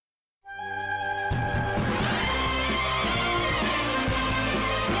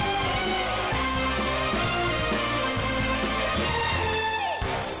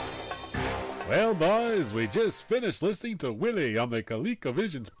Well, boys, we just finished listening to Willie on the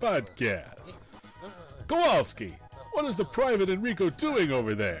ColecoVisions podcast. Kowalski, what is the Private Enrico doing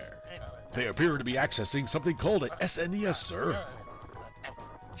over there? They appear to be accessing something called an SNES, sir.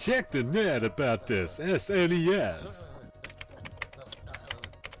 Check the net about this SNES.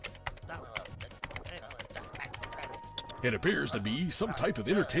 It appears to be some type of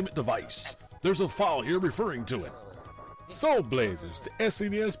entertainment device. There's a file here referring to it. Soul Blazers, the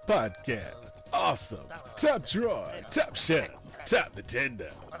SNES podcast. Awesome. Top drawer, top shelf, top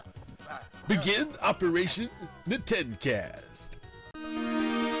Nintendo. Begin Operation Nintendcast.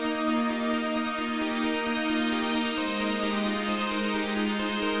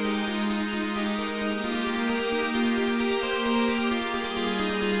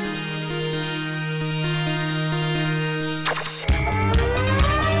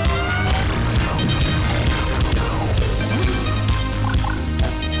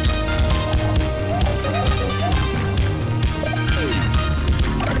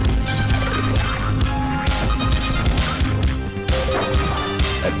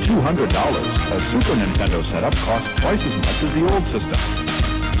 $200, a Super Nintendo setup costs twice as much as the old system.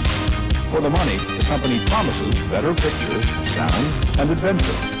 For the money, the company promises better pictures, sound, and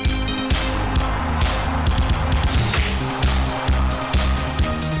adventure.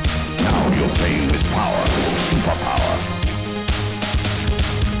 Now you're playing with power, superpower.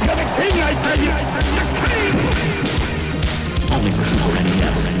 You're the king, I tell you! The king! Only for Super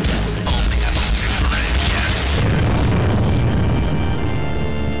NES.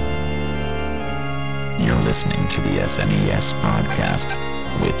 You're listening to the SNES podcast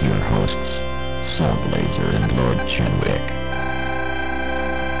with your hosts, Soul Blazer and Lord Chenwick.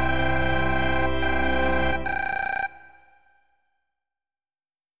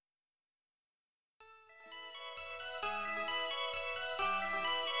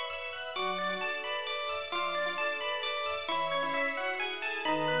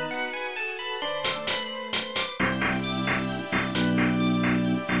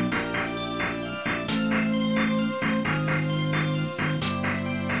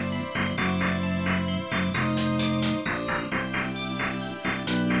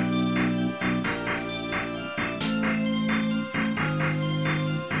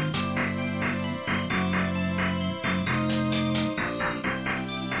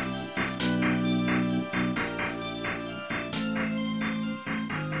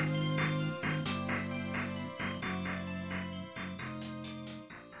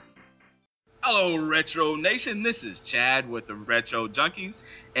 Hello, Retro Nation. This is Chad with the Retro Junkies,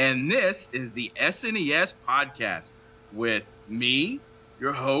 and this is the SNES podcast with me,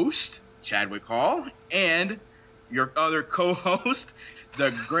 your host, Chadwick Hall, and your other co-host,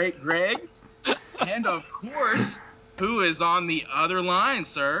 the great Greg, and of course, who is on the other line,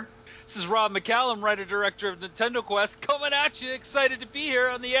 sir? This is Rob McCallum, writer-director of Nintendo Quest, coming at you, excited to be here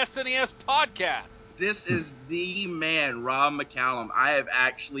on the SNES podcast. This is the man, Rob McCallum. I have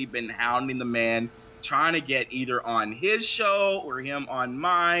actually been hounding the man, trying to get either on his show or him on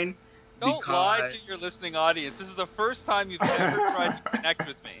mine. Don't lie to your listening audience. This is the first time you've ever tried to connect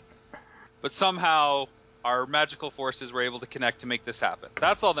with me. But somehow, our magical forces were able to connect to make this happen.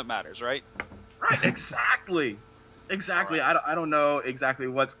 That's all that matters, right? Right, exactly. Exactly. Right. I don't know exactly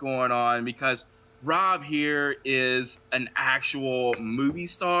what's going on because Rob here is an actual movie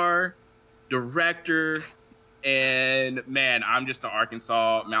star, director, and man, I'm just an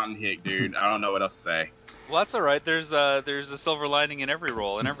Arkansas mountain hick, dude. I don't know what else to say. Well, that's all right. There's a silver lining in every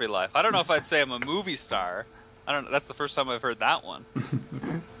role, in every life. I don't know if I'd say I'm a movie star. I don't know. That's the first time I've heard that one.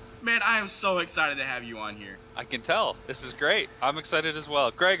 Man, I am so excited to have you on here. I can tell. This is great. I'm excited as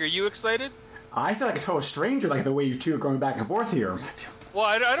well. Greg, are you excited? I feel like a total stranger, like the way you two are going back and forth here. Well,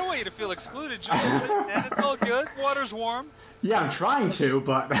 I don't want you to feel excluded, just and it's all good. Water's warm. Yeah, I'm trying to,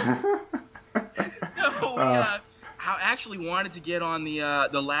 but... No, I actually wanted to get on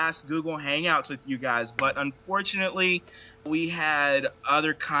the last Google Hangouts with you guys, but unfortunately, we had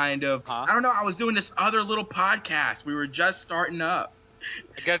other kind of... I don't know, I was doing this other little podcast. We were just starting up.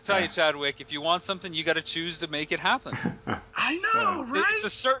 I gotta tell you, Chadwick, if you want something, you gotta choose to make it happen. I know, right? It's a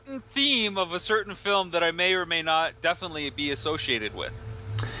certain theme of a certain film that I may or may not definitely be associated with.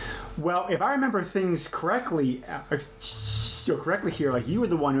 Well, if I remember things correctly, here, like you were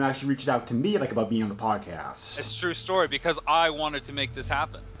the one who actually reached out to me, like about being on the podcast. It's a true story because I wanted to make this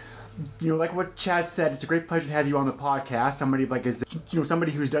happen. You know, like what Chad said, it's a great pleasure to have you on the podcast. Somebody like is, you know,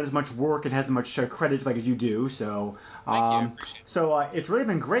 somebody who's done as much work and has as much credit like as you do. So, it's really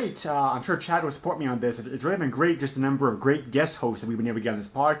been great. I'm sure Chad will support me on this. It's really been great, just the number of great guest hosts that we've been able to get on this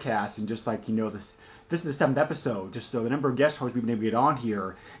podcast, and just like, you know, this this is the 7th episode, just so the number of guest hosts we've been able to get on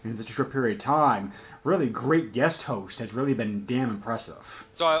here in such a short period of time, really great guest host, has really been damn impressive.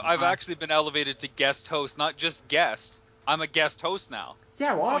 So I've actually been elevated to guest host, not just guest. I'm a guest host now.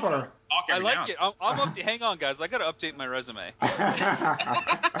 Yeah, well, I like it. I'm up to, hang on, guys. I got to update my resume. Because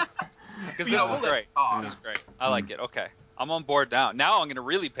this is great. This is great. I like it. Okay. I'm on board now. Now I'm going to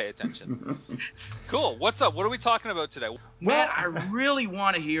really pay attention. Cool. What's up? What are we talking about today? Man, I really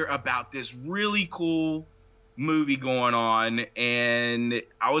want to hear about this really cool movie going on, and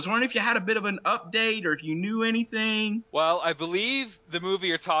I was wondering if you had a bit of an update or if you knew anything. Well, I believe the movie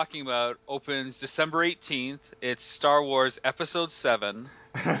you're talking about opens December 18th. It's Star Wars Episode 7.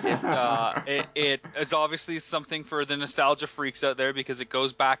 It's obviously something for the nostalgia freaks out there because it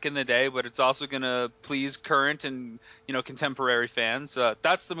goes back in the day, but it's also going to please current and contemporary fans.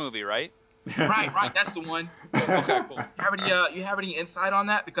 That's the movie, right? Right. That's the one. Okay, cool. You have any insight on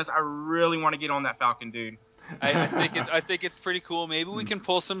that? Because I really want to get on that Falcon, dude. I think it's pretty cool. Maybe we can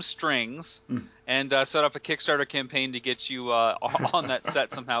pull some strings and set up a Kickstarter campaign to get you on that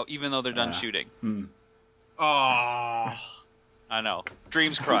set somehow, even though they're done shooting. Oh. I know.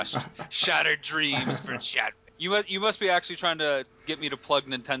 Dreams crushed. Shattered dreams for Chad. You must be actually trying to get me to plug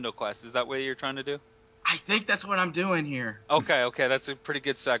Nintendo Quest. Is that what you're trying to do? I think that's what I'm doing here. Okay. That's a pretty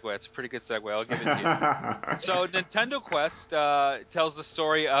good segue. I'll give it to you. So Nintendo Quest tells the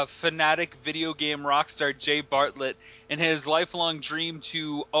story of fanatic video game rockstar Jay Bartlett and his lifelong dream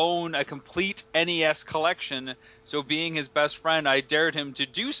to own a complete NES collection. So being his best friend, I dared him to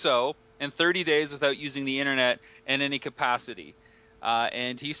do so in 30 days without using the internet in any capacity.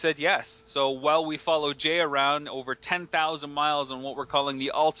 And he said yes. So while we follow Jay around over 10,000 miles on what we're calling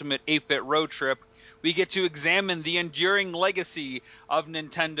the ultimate 8-bit road trip, we get to examine the enduring legacy of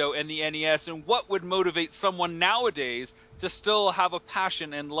Nintendo and the NES and what would motivate someone nowadays to still have a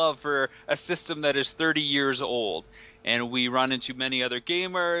passion and love for a system that is 30 years old. And we run into many other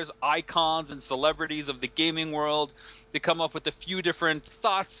gamers, icons, and celebrities of the gaming world to come up with a few different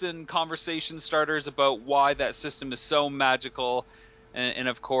thoughts and conversation starters about why that system is so magical. And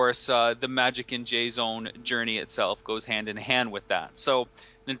of course, the magic in Jay's own journey itself goes hand in hand with that. So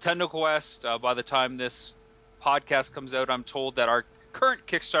Nintendo Quest, by the time this podcast comes out, I'm told that our current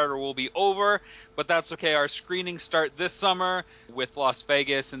Kickstarter will be over, but that's okay. Our screenings start this summer with Las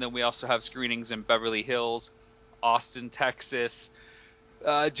Vegas, and then we also have screenings in Beverly Hills, Austin, Texas,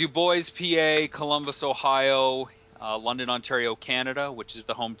 Du Bois, PA, Columbus, Ohio, London, Ontario, Canada, which is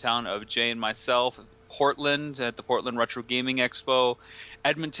the hometown of Jay and myself, Portland at the Portland Retro Gaming Expo,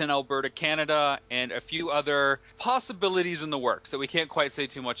 Edmonton, Alberta, Canada, and a few other possibilities in the works that we can't quite say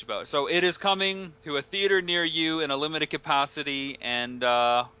too much about. So it is coming to a theater near you in a limited capacity, and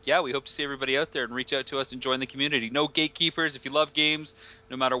we hope to see everybody out there and reach out to us and join the community. No gatekeepers. If you love games,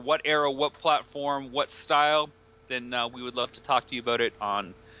 no matter what era, what platform, what style, then we would love to talk to you about it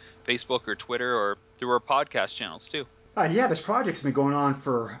on Facebook or Twitter or through our podcast channels too. This project's been going on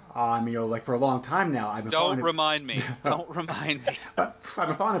for, for a long time now. Don't remind me. I've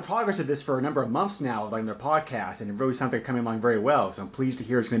been following the progress of this for a number of months now, like their podcast, and it really sounds like it's coming along very well. So I'm pleased to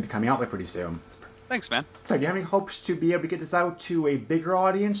hear it's going to be coming out there pretty soon. Thanks, man. So do you have any hopes to be able to get this out to a bigger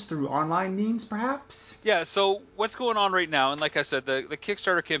audience through online means, perhaps? Yeah, so what's going on right now, and like I said, the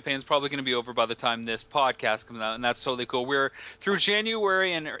Kickstarter campaign is probably going to be over by the time this podcast comes out, and that's totally cool. We're through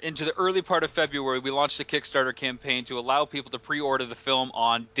January and into the early part of February, we launched a Kickstarter campaign to allow people to pre-order the film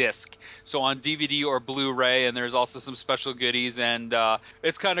on disc, so on DVD or Blu-ray, and there's also some special goodies, and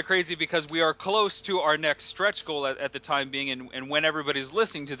it's kind of crazy because we are close to our next stretch goal at the time being, and when everybody's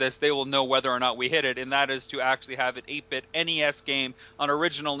listening to this, they will know whether or not we hit it, and that is to actually have an 8-bit NES game on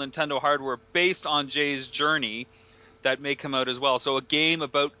original Nintendo hardware based on Jay's journey that may come out as well. So a game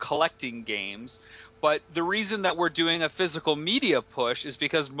about collecting games. But the reason that we're doing a physical media push is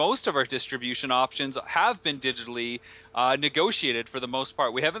because most of our distribution options have been digitally negotiated for the most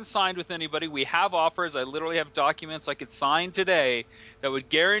part. We haven't signed with anybody. We have offers. I literally have documents I could sign today that would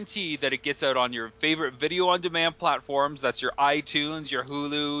guarantee that it gets out on your favorite video-on-demand platforms. That's your iTunes, your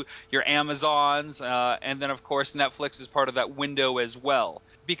Hulu, your Amazons, and then, of course, Netflix is part of that window as well.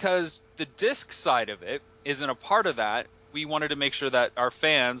 Because the disc side of it isn't a part of that, we wanted to make sure that our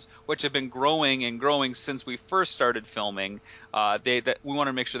fans, which have been growing and growing since we first started filming, we wanted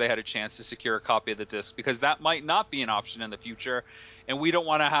to make sure they had a chance to secure a copy of the disc, because that might not be an option in the future. And we don't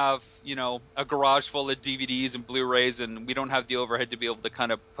want to have, a garage full of DVDs and Blu-rays, and we don't have the overhead to be able to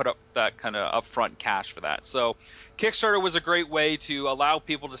kind of put up that kind of upfront cash for that. So Kickstarter was a great way to allow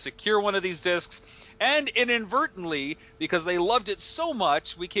people to secure one of these discs. And inadvertently, because they loved it so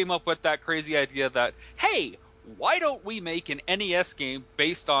much, we came up with that crazy idea that, hey, why don't we make an NES game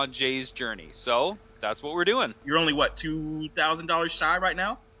based on Jay's journey? So that's what we're doing. You're only, what, $2,000 shy right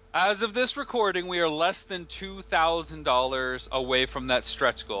now? As of this recording, we are less than $2,000 away from that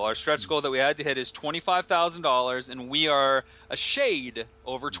stretch goal. Our stretch goal that we had to hit is $25,000, and we are a shade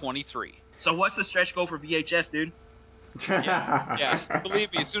over 23. So what's the stretch goal for VHS, dude? Yeah.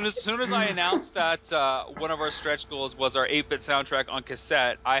 Believe me, as soon as I announced that one of our stretch goals was our 8-bit soundtrack on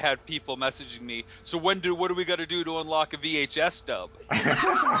cassette, I had people messaging me, so what do we got to do to unlock a VHS dub?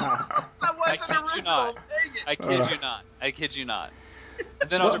 I kid you not. And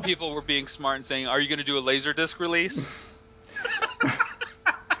then other people were being smart and saying, are you going to do a Laserdisc release?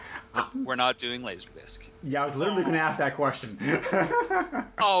 We're not doing Laserdisc. Yeah, I was literally going to ask that question.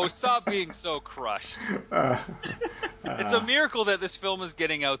 Oh, stop being so crushed. It's a miracle that this film is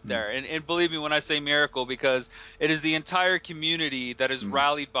getting out there. And believe me when I say miracle, because it is the entire community that has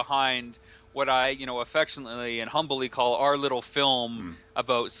rallied behind what I, affectionately and humbly call our little film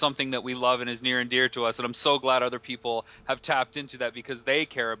about something that we love and is near and dear to us. And I'm so glad other people have tapped into that because they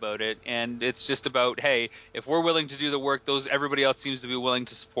care about it. And it's just about, hey, if we're willing to do the work, everybody else seems to be willing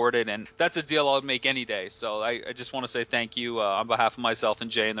to support it. And that's a deal I'll make any day. So I just want to say thank you on behalf of myself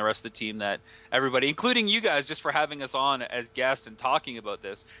and Jay and the rest of the team, that everybody, including you guys, just for having us on as guests and talking about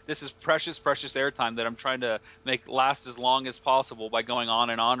this. This is precious, precious airtime that I'm trying to make last as long as possible by going on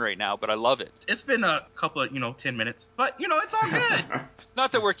and on right now. But I love it. It's been a couple of, 10 minutes. But, it's all good.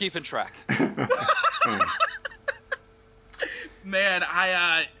 Not that we're keeping track. Man,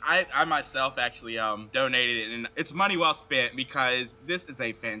 I myself actually donated it, and it's money well spent because this is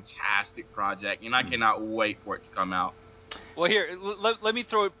a fantastic project, and I cannot wait for it to come out. Well, here, let me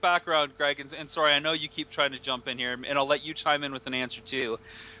throw it back around, Greg, and sorry, I know you keep trying to jump in here, and I'll let you chime in with an answer too.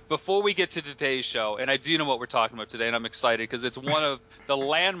 Before we get to today's show, and I do know what we're talking about today, and I'm excited because it's one of the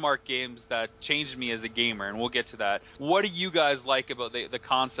landmark games that changed me as a gamer, and we'll get to that. What do you guys like about the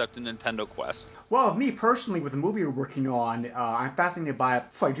concept of Nintendo Quest? Well, me personally, with the movie we're working on, I'm fascinated by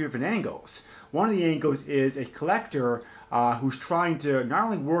it from two different angles. One of the angles is a collector who's trying to not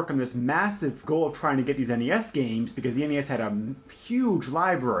only work on this massive goal of trying to get these NES games, because the NES had a huge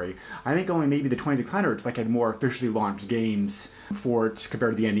library. I think only maybe the 2600s had more officially launched games for it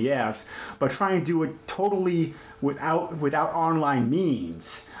compared to the NES, but trying to do it totally without online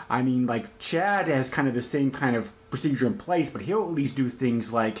means. I mean, Chad has kind of the same kind of procedure in place, but he'll at least do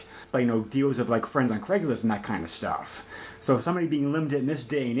things like deals of friends on Craigslist and that kind of stuff. So somebody being limited in this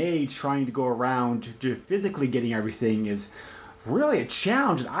day and age, trying to go around to physically getting everything is really a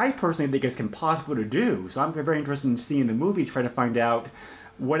challenge that I personally think is impossible to do. So I'm very interested in seeing the movie to try to find out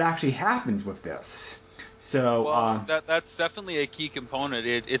what actually happens with this. So that's definitely a key component.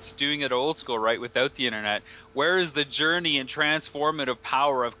 It's doing it old school, right, without the internet. Where is the journey and transformative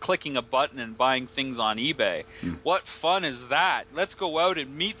power of clicking a button and buying things on eBay? What fun is that? Let's go out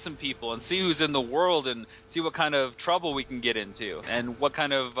and meet some people and see who's in the world and see what kind of trouble we can get into and what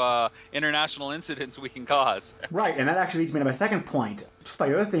kind of international incidents we can cause. Right, and that actually leads me to my second point. Just the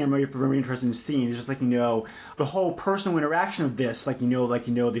other thing I'm very interested in seeing is just the whole personal interaction of this, the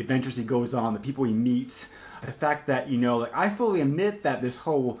adventures he goes on, the people he meets. The fact that I fully admit that this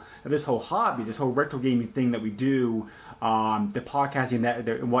whole hobby, this whole retro gaming thing that we do, the podcasting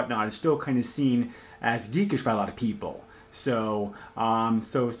and whatnot, is still kind of seen as geekish by a lot of people. So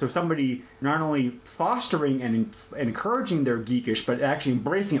somebody not only fostering and encouraging their geekish, but actually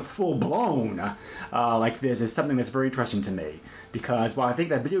embracing it full blown like this is something that's very interesting to me. Because while I think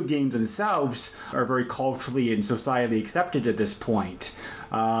that video games themselves are very culturally and societally accepted at this point,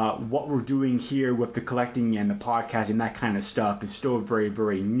 what we're doing here with the collecting and the podcasting, that kind of stuff, is still very,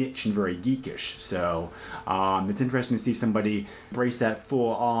 very niche and very geekish. So it's interesting to see somebody embrace that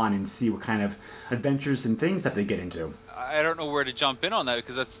full on and see what kind of adventures and things that they get into. I don't know where to jump in on that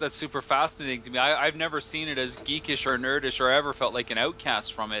because that's super fascinating to me. I've never seen it as geekish or nerdish or ever felt like an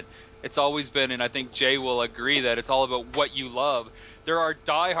outcast from it. It's always been, and I think Jay will agree, that it's all about what you love. There are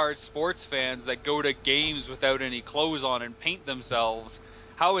diehard sports fans that go to games without any clothes on and paint themselves.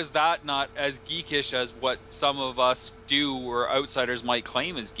 How is that not as geekish as what some of us do or outsiders might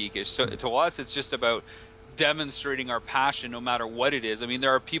claim as geekish? So to us, it's just about demonstrating our passion no matter what it is. I mean,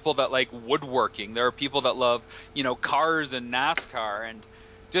 there are people that like woodworking. There are people that love, cars and NASCAR. And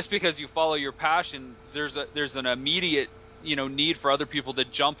just because you follow your passion, there's an immediate need for other people to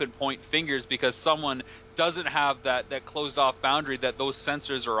jump and point fingers because someone doesn't have that closed off boundary, that those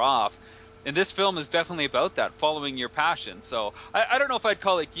sensors are off. And this film is definitely about that, following your passion. So I don't know if I'd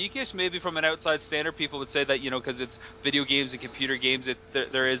call it geekish. Maybe from an outside standard, people would say that, because it's video games and computer games,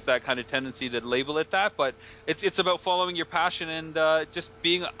 there is that kind of tendency to label it that. But it's about following your passion and just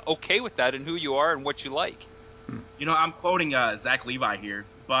being okay with that and who you are and what you like. I'm quoting Zach Levi here,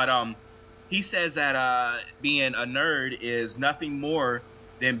 but he says that being a nerd is nothing more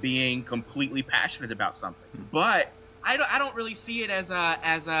than being completely passionate about something. But I don't really see it as a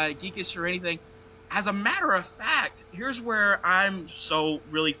geekish or anything. As a matter of fact, here's where I'm so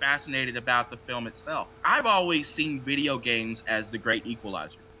really fascinated about the film itself. I've always seen video games as the great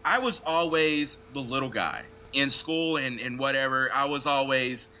equalizer. I was always the little guy. In school and whatever, I was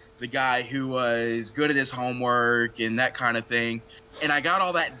always the guy who was good at his homework and that kind of thing. And I got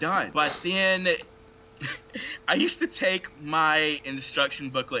all that done. But then I used to take my instruction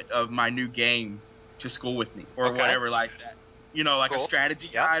booklet of my new game to school with me or whatever like that. You know, like a strategy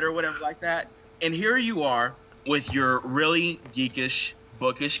guide or whatever like that. And here you are with your really geekish,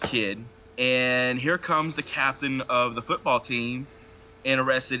 bookish kid, and here comes the captain of the football team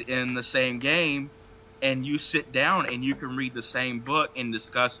interested in the same game, and you sit down and you can read the same book and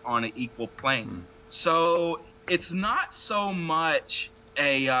discuss on an equal plane. So it's not so much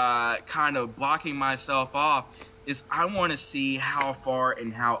a kind of blocking myself off, is I want to see how far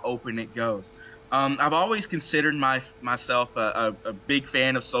and how open it goes. I've always considered myself a big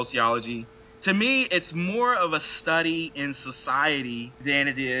fan of sociology. To me, it's more of a study in society than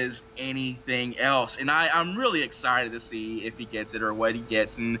it is anything else. And I'm really excited to see if he gets it or what he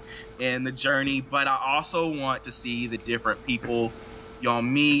gets in the journey. But I also want to see the different people y'all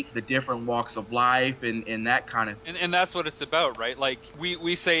meet, the different walks of life, and that kind of thing. And that's what it's about, right? Like,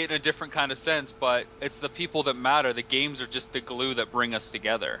 we say it in a different kind of sense, but it's the people that matter. The games are just the glue that bring us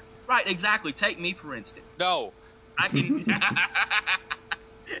together. Right, exactly. Take me, for instance. No. I can...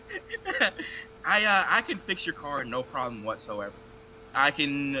 I can fix your car no problem whatsoever. I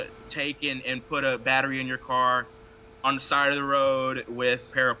can take and put a battery in your car on the side of the road with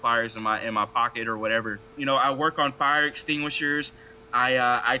a pair of pliers in my pocket or whatever. You know, I work on fire extinguishers.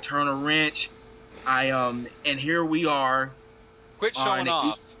 I turn a wrench. And here we are. Quit showing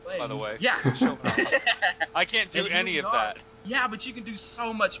off, by the way. Yeah. Quit showing off. I can't do any of that. Yeah, but you can do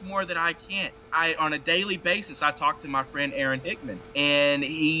so much more that I can't. On a daily basis, I talk to my friend Aaron Hickman, and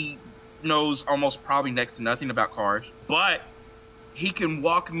he knows almost probably next to nothing about cars, but he can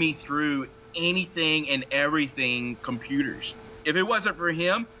walk me through anything and everything computers. If it wasn't for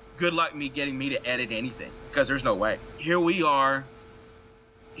him, good luck me getting me to edit anything, because there's no way. Here we are.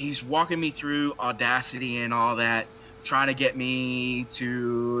 He's walking me through Audacity and all that, trying to get me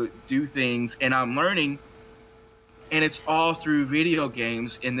to do things, and I'm learning. And it's all through video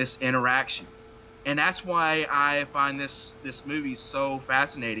games in this interaction. And that's why I find this movie so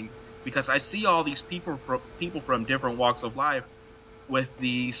fascinating, because I see all these people from different walks of life with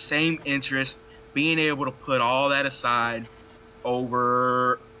the same interest, being able to put all that aside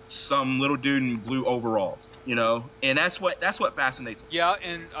over some little dude in blue overalls, you know? And that's what fascinates me. Yeah,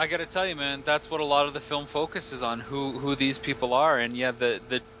 and I gotta tell you, man, that's what a lot of the film focuses on, who these people are. And yeah,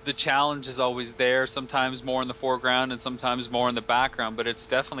 the challenge is always there, sometimes more in the foreground and sometimes more in the background, but it's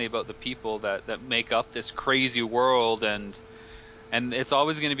definitely about the people that make up this crazy world, and it's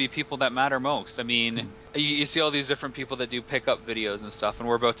always going to be people that matter most. I mean, you see all these different people that do pickup videos and stuff, and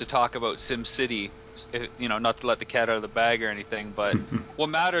we're about to talk about SimCity, you know, not to let the cat out of the bag or anything, but what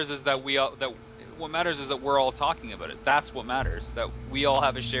matters is that we're all talking about it. That's what matters, that we all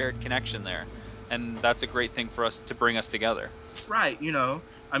have a shared connection there, and that's a great thing for us to bring us together. Right, you know.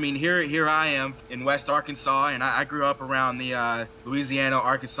 I mean, here I am in West Arkansas, and I grew up around the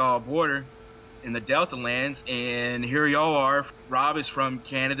Louisiana-Arkansas border in the Delta lands, and here y'all are. Rob is from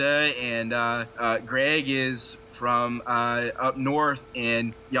Canada, and Greg is from up north,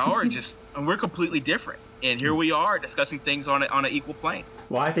 and y'all are just, and we're completely different. And here we are discussing things on an equal plane.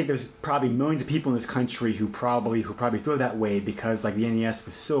 Well, I think there's probably millions of people in this country who probably feel that way, because like the NES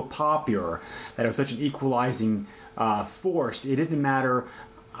was so popular that it was such an equalizing force. It didn't matter.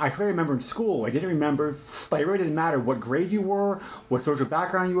 I clearly remember in school, it really didn't matter what grade you were, what social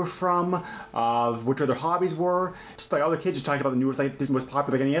background you were from, which other hobbies were. Just like all the kids just talking about the most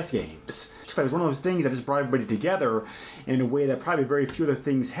popular NES games. Just like it was one of those things that just brought everybody together in a way that probably very few other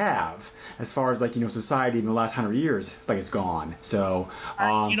things have, as far as like, you know, society in the last 100 years, like it's gone. So,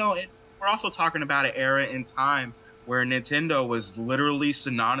 you know, we're also talking about an era in time where Nintendo was literally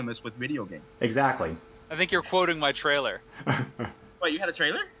synonymous with video games. Exactly. I think you're quoting my trailer. Wait, you had a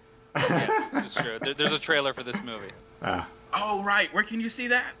trailer? Yeah, it's true. There's a trailer for this movie. Oh, right. Where can you see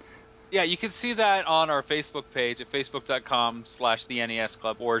that? Yeah, you can see that on our Facebook page at facebook.com/TheNES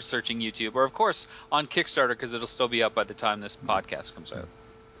Club, or searching YouTube, or of course on Kickstarter, because it'll still be up by the time this podcast comes out.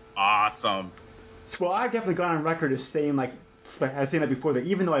 Awesome. Well, I've definitely gone on record as saying, like, I was saying that before, that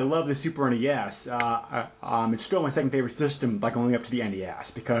even though I love the Super NES, it's still my second favorite system, like only up to the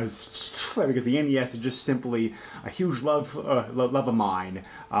NES, because the NES is just simply a huge love of mine.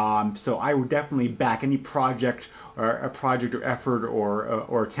 So I would definitely back any project or effort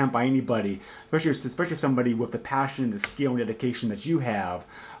or attempt by anybody, especially somebody with the passion, the skill, and dedication that you have,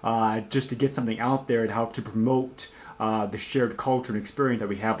 just to get something out there to help to promote the shared culture and experience that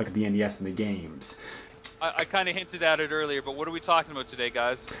we have, like the NES and the games. I kind of hinted at it earlier, but what are we talking about today,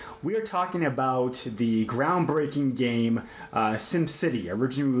 guys? We are talking about the groundbreaking game SimCity,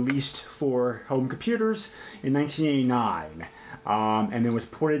 originally released for home computers in 1989, and then was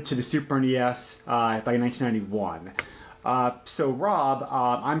ported to the Super NES in 1991. So Rob,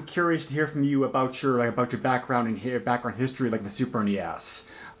 I'm curious to hear from you about your background and background history, like the Super NES.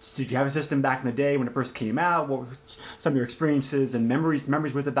 Did you have a system back in the day when it first came out? What were some of your experiences and memories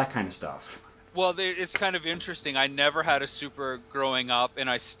with it, that kind of stuff? Well, it's kind of interesting. I never had a Super growing up, and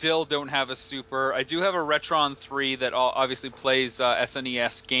I still don't have a Super. I do have a Retron 3 that obviously plays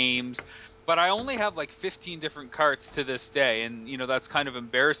SNES games, but I only have like 15 different carts to this day, and that's kind of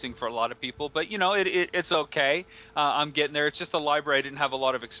embarrassing for a lot of people. But it's okay. I'm getting there. It's just a library I didn't have a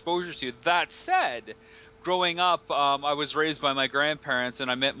lot of exposure to. That said, growing up, I was raised by my grandparents,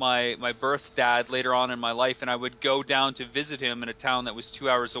 and I met my birth dad later on in my life, and I would go down to visit him in a town that was 2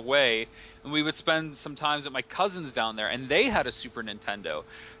 hours away. And we would spend some times at my cousins down there, and they had a Super Nintendo.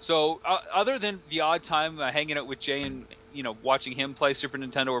 So other than the odd time hanging out with Jay and watching him play Super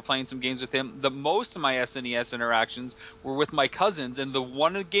Nintendo or playing some games with him, the most of my SNES interactions were with my cousins, and the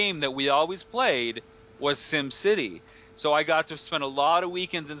one game that we always played was SimCity. So I got to spend a lot of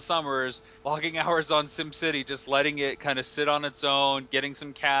weekends and summers logging hours on SimCity, just letting it kind of sit on its own, getting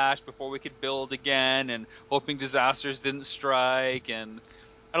some cash before we could build again, and hoping disasters didn't strike, and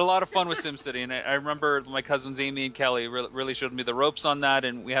I had a lot of fun with SimCity, and I remember my cousins Amy and Kelly really showed me the ropes on that,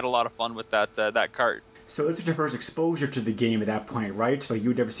 and we had a lot of fun with that cart. So this was your first exposure to the game at that point, right? Like you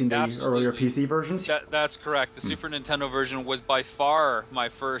had never seen the earlier PC versions? That's correct. The Super Nintendo version was by far my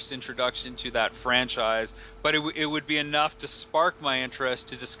first introduction to that franchise, but it would be enough to spark my interest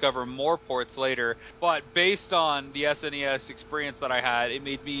to discover more ports later. But based on the SNES experience that I had, it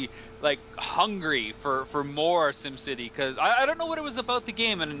made me like hungry for more SimCity, because I don't know what it was about the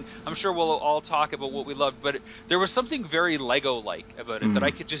game, and I'm sure we'll all talk about what we loved, but there was something very Lego-like about it, that I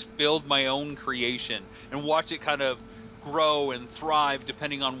could just build my own creation and watch it kind of grow and thrive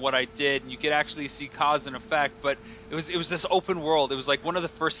depending on what I did, and you could actually see cause and effect. But it was this open world. It was like one of the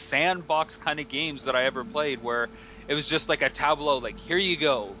first sandbox kind of games that I ever played, where it was just like a tableau, like here you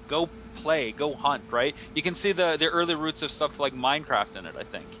go play, go hunt, right? You can see the early roots of stuff like Minecraft in it, I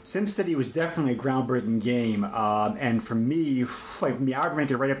think. SimCity was definitely a groundbreaking game, and for me, I would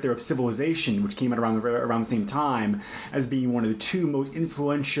rank it right up there with Civilization, which came out around the same time, as being one of the two most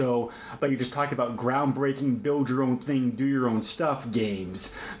influential, like you just talked about, groundbreaking, build your own thing, do your own stuff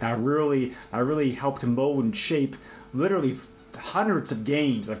games that really helped mold and shape literally hundreds of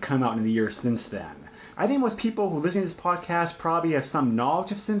games that have come out in the years since then. I think most people who listen to this podcast probably have some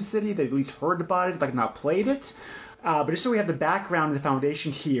knowledge of SimCity. They at least heard about it, like not played it. But just so we have the background and the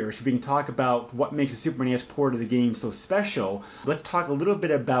foundation here, so we can talk about what makes the Super NES port of the game so special, let's talk a little bit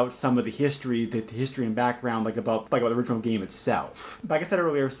about some of the history and background, about the original game itself. Like I said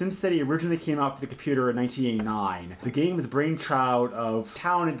earlier, SimCity originally came out for the computer in 1989. The game was the brainchild of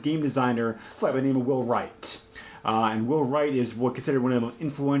talented game designer by the name of Will Wright. And Will Wright is considered one of the most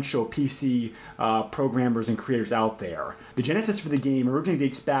influential PC programmers and creators out there. The genesis for the game originally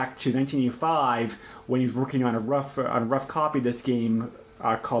dates back to 1985, when he was working on a rough copy of this game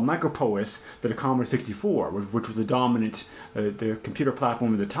called Micropolis for the Commodore 64, which was the dominant the computer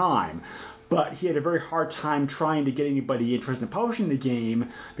platform at the time. But he had a very hard time trying to get anybody interested in publishing the game,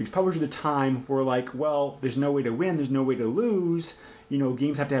 because publishers at the time were like, well, there's no way to win, there's no way to lose.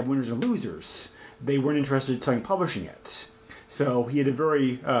 Games have to have winners and losers. They weren't interested in publishing it. So he had a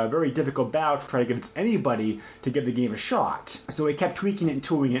very difficult bout to try to convince anybody to give the game a shot. So he kept tweaking it and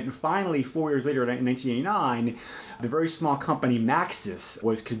tooling it, and finally, 4 years later, in 1989, the very small company Maxis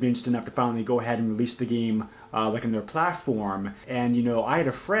was convinced enough to finally go ahead and release the game in their platform. And I had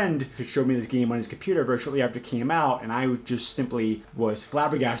a friend who showed me this game on his computer very shortly after it came out, and I just simply was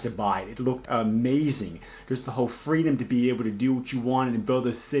flabbergasted by it. It looked amazing. Just the whole freedom to be able to do what you wanted and build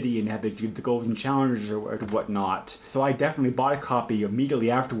a city and have the goals and challenges or whatnot. So I definitely bought a copy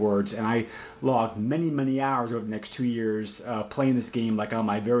immediately afterwards, and I logged many hours over the next 2 years playing this game on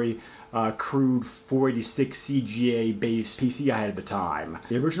my very crude 486 CGA-based PC I had at the time.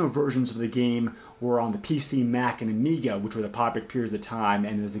 The original versions of the game were on the PC, Mac, and Amiga, which were the popular peers at the time,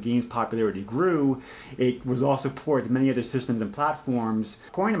 and as the game's popularity grew, it was also ported to many other systems and platforms.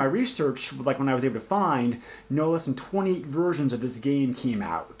 According to my research, like when I was able to find, no less than 28 versions of this game came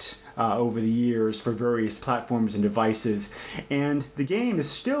out over the years for various platforms and devices, and the game is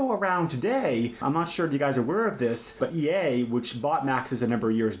still around today. I'm not sure if you guys are aware of this, but EA, which bought Maxis a number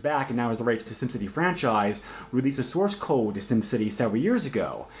of years back and now has the rights to SimCity franchise, released a source code to SimCity several years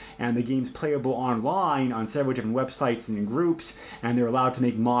ago, and the game's playable online on several different websites and in groups, and they're allowed to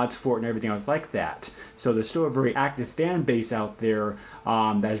make mods for it and everything else like that. So there's still a very active fan base out there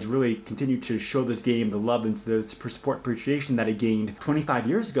that has really continued to show this game the love and the support and appreciation that it gained 25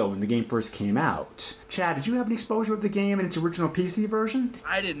 years ago when the game first came out. Chad, did you have any exposure with the game in its original PC version?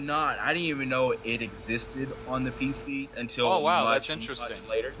 I did not. I didn't even know it existed on the PC until that's interesting. Much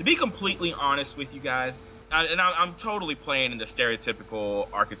later. To be completely honest with you guys, I'm totally playing in the stereotypical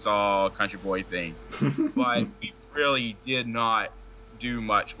Arkansas country boy thing, but we really did not do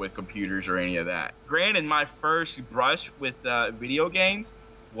much with computers or any of that. Granted, my first brush with video games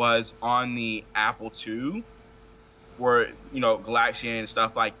was on the Apple II, for Galaxian and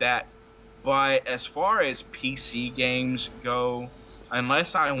stuff like that. But as far as PC games go,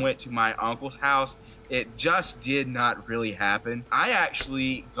 unless I went to my uncle's house, it just did not really happen. I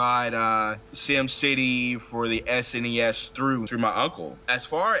actually got SimCity for the SNES through my uncle. As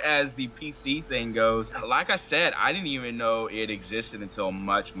far as the PC thing goes, like I said, I didn't even know it existed until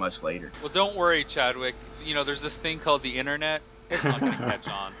much, much later. Well, don't worry, Chadwick. There's this thing called the internet. It's not going to catch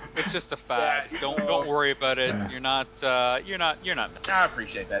on. It's just a fad. Yeah, don't worry about it. You're not. You're not. I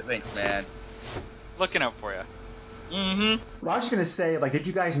appreciate that. Thanks, man. Looking out for you. Mm-hmm. Well, I was just going to say, did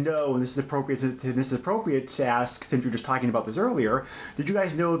you guys know, and this is appropriate to ask since we were just talking about this earlier, did you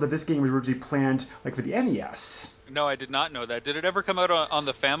guys know that this game was originally planned for the NES? No, I did not know that. Did it ever come out on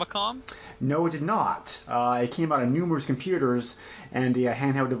the Famicom? No, it did not. It came out on numerous computers and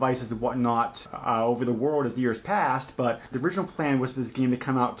handheld devices and whatnot over the world as the years passed, but the original plan was for this game to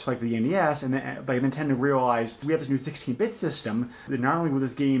come out to the NES, and then Nintendo realized we have this new 16-bit system, that not only will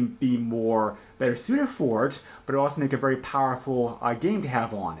this game be better suited for it, but it also make a very powerful game to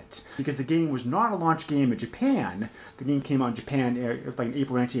have on it. Because the game was not a launch game in Japan. The game came out in Japan in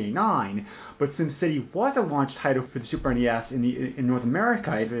April 1989, but SimCity was a launch title for the Super NES in North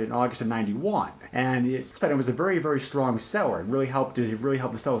America in August of '91, and it was a very, very strong seller. It really helped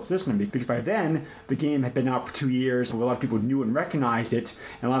to sell the system, because by then the game had been out for 2 years, and a lot of people knew and recognized it,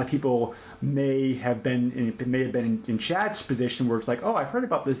 and a lot of people may have been in Chad's position where it's oh, I've heard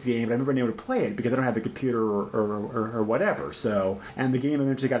about this game, but I've never been able to play it because I don't have a computer or whatever. So, and the game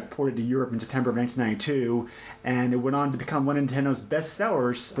eventually got ported to Europe in September of 1992, and it went on to become one of Nintendo's best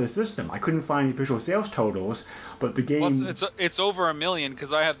sellers for the system. I couldn't find the official sales totals, but the game... Well, it's over 1 million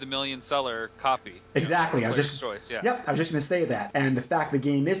because I have the million-seller copy. Exactly. I was just going to say that. And the fact the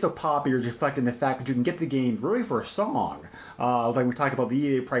game is so popular is reflected in the fact that you can get the game really for a song. We talk about the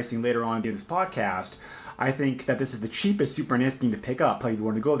EA pricing later on in this podcast, I think that this is the cheapest Super NES game to pick up if you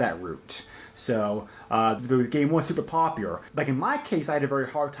want to go that route. So the game was super popular. In my case, I had a very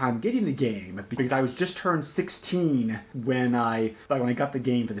hard time getting the game because I was just turned 16 when I got the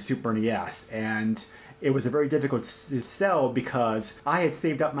game for the Super NES, and it was a very difficult sell because I had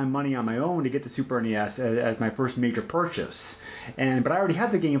saved up my money on my own to get the Super NES as my first major purchase. But I already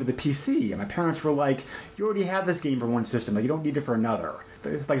had the game for the PC, and my parents were like, you already have this game for one system, you don't need it for another.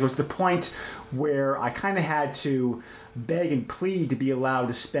 It was the point where I kind of had to beg and plead to be allowed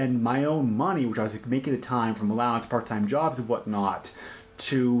to spend my own money, which I was making at the time from allowance, part-time jobs and whatnot,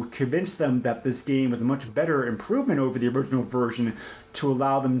 to convince them that this game was a much better improvement over the original version, to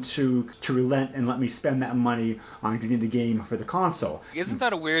allow them to relent and let me spend that money on getting the game for the console. Isn't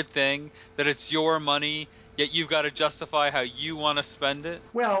that a weird thing, that it's your money, yet you've got to justify how you want to spend it?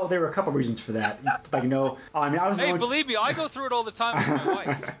 Well, there were a couple reasons for that. Believe me, I go through it all the time with my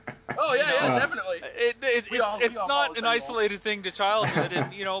wife. Oh, yeah, definitely. It's not an isolated thing to childhood,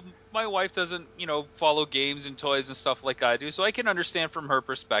 and, my wife doesn't, follow games and toys and stuff like I do, so I can understand from her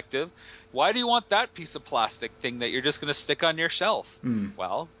perspective. Why do you want that piece of plastic thing that you're just going to stick on your shelf?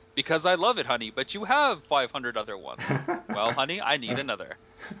 Well, because I love it, honey, but you have 500 other ones. Well, honey, I need another.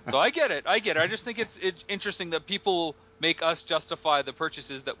 So I get it. I just think it's interesting that people make us justify the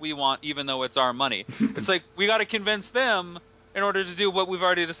purchases that we want, even though it's our money. It's we got to convince them in order to do what we've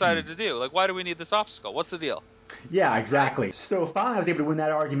already decided to do. Why do we need this obstacle? What's the deal? Yeah, exactly. So finally I was able to win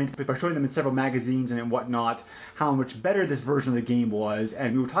that argument by showing them in several magazines and whatnot how much better this version of the game was,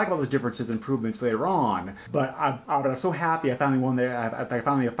 and we were talking about those differences and improvements later on. But I was so happy I finally won that. I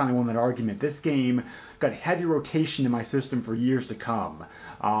finally won that argument. This game got heavy rotation in my system for years to come.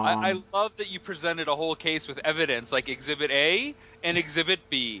 I love that you presented a whole case with evidence, like Exhibit A and Exhibit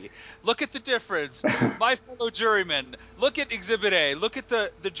B. Look at the difference. My fellow jurymen, look at Exhibit A. Look at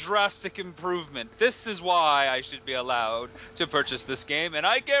the drastic improvement. This is why I should be allowed to purchase this game, and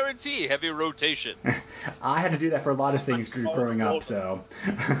I guarantee heavy rotation. I had to do that for a lot of things growing up, so...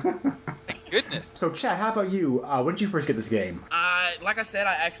 Thank goodness. So, Chad, how about you? When did you first get this game? Like I said,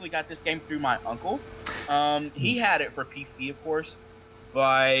 I actually got this game through my uncle. He had it for PC, of course,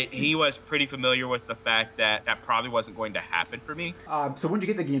 but he was pretty familiar with the fact that that probably wasn't going to happen for me. So when did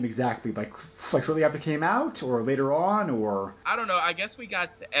you get the game exactly? Like shortly after it came out, or later on, or? I don't know. I guess we got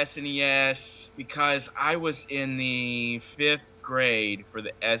the SNES because I was in the 5th grade for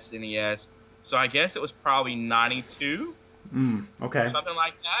the SNES. So I guess it was probably 92. Okay. Something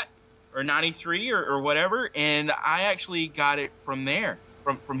like that. Or 93 or whatever. And I actually got it from there,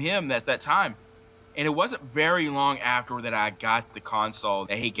 from him at that time. And it wasn't very long after that I got the console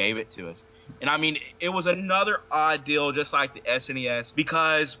that he gave it to us. And I mean, it was another odd deal just like the SNES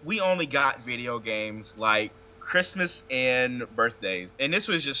because we only got video games like Christmas and birthdays. And this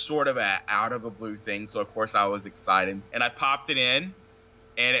was just sort of a out of the blue thing. So of course I was excited. And I popped it in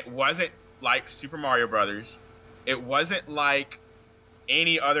and it wasn't like Super Mario Brothers. It wasn't like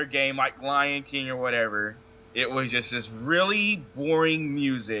any other game like Lion King or whatever. It was just this really boring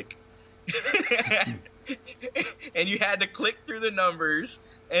music. And you had to click through the numbers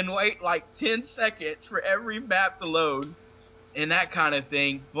and wait like 10 seconds for every map to load and that kind of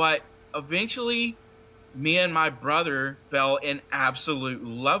thing. But eventually, me and my brother fell in absolute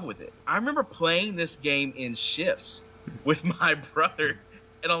love with it. I remember playing this game in shifts with my brother.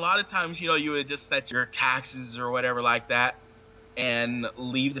 And a lot of times, you would just set your taxes or whatever like that and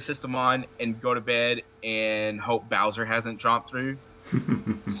leave the system on and go to bed and hope Bowser hasn't jumped through.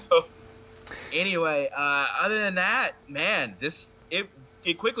 So... Anyway, other than that, man,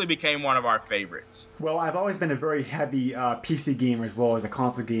 it quickly became one of our favorites. Well, I've always been a very heavy PC gamer as well as a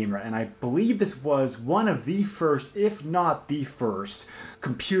console gamer, and I believe this was one of the first, if not the first,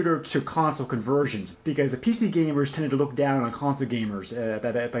 computer to console conversions, because the PC gamers tended to look down on console gamers at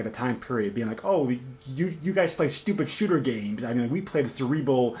the time period, being like, oh, you guys play stupid shooter games. I mean, we play the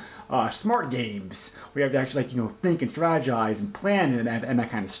cerebral, smart games. We have to actually think and strategize and plan and that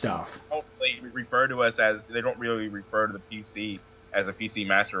kind of stuff. Hopefully, refer to us as they don't really refer to the PC as a PC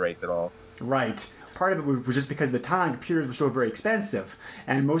master race at all. Right. Part of it was just because at the time computers were so very expensive,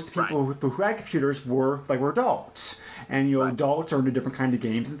 and most people who had computers were adults, and adults are into different kinds of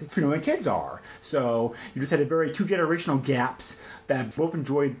games than kids are. So you just had two generational gaps that both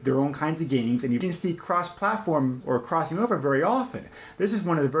enjoyed their own kinds of games, and you didn't see cross-platform or crossing over very often. This is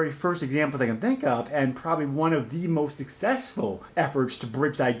one of the very first examples I can think of, and probably one of the most successful efforts to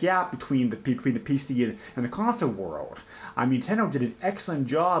bridge that gap between the PC and the console world. I mean, Nintendo did an excellent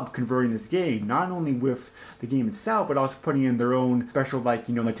job converting this game, not only with the game itself, but also putting in their own special,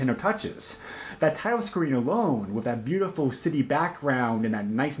 Nintendo touches. That title screen alone, with that beautiful city background and that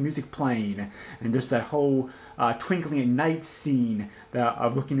nice music playing, and just that whole twinkling at night scene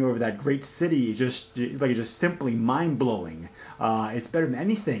of looking over that great city, is just simply mind-blowing. It's better than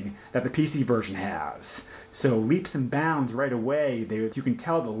anything that the PC version has. So leaps and bounds right away. You can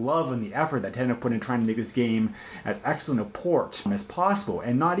tell the love and the effort that Nintendo put in trying to make this game as excellent a port as possible,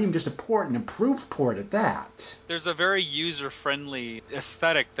 and not even just a port, an improved port at that. There's a very user-friendly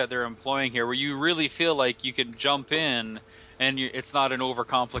aesthetic that they're employing here, where you really feel like you can jump in, and it's not an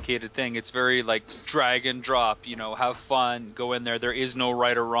overcomplicated thing. It's very drag and drop. Have fun, go in there. There is no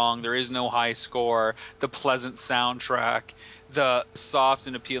right or wrong. There is no high score. The pleasant soundtrack, the soft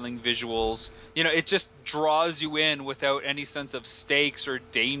and appealing visuals. It just draws you in without any sense of stakes or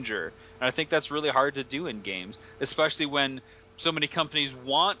danger. And I think that's really hard to do in games, especially when so many companies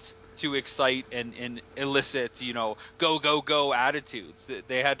want to excite and elicit, go, go, go attitudes.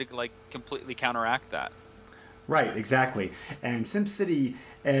 They had to completely counteract that. Right, exactly. And SimCity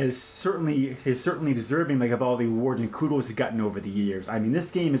is certainly deserving of all the awards and kudos it's gotten over the years. I mean,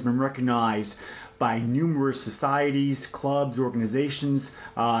 this game has been recognized by numerous societies, clubs, organizations.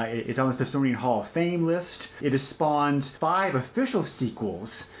 It's on the Smithsonian Hall of Fame list. It has spawned 5 official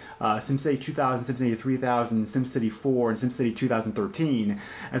sequels, SimCity 2000, SimCity 3000, SimCity 4, and SimCity 2013,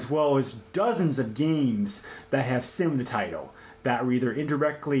 as well as dozens of games that have Sim the title, that were either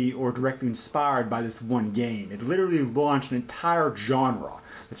indirectly or directly inspired by this one game. It literally launched an entire genre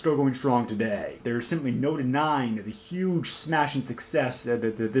it's still going strong today. There's simply no denying the huge smashing success that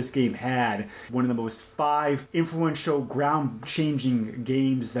this game had. One of the most 5 influential, ground-changing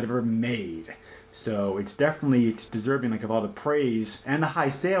games that have ever been made. So it's definitely deserving of all the praise and the high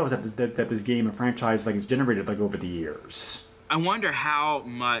sales that this game and franchise has generated over the years. I wonder how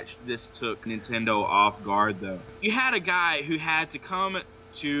much this took Nintendo off guard, though. You had a guy who had to come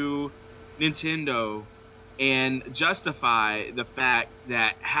to Nintendo and justify the fact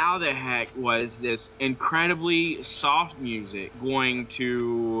that how the heck was this incredibly soft music going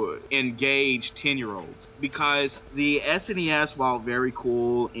to engage 10-year-olds? Because the SNES, while very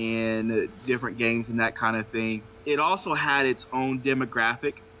cool in different games and that kind of thing, it also had its own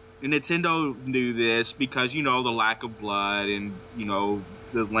demographic. And Nintendo knew this because, the lack of blood and,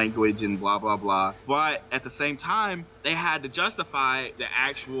 the language and blah, blah, blah. But at the same time, they had to justify the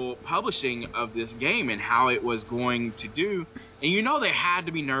actual publishing of this game and how it was going to do. And they had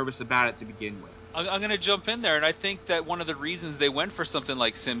to be nervous about it to begin with. I'm going to jump in there, and I think that one of the reasons they went for something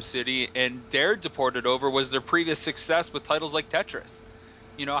like SimCity and dared to port it over was their previous success with titles like Tetris.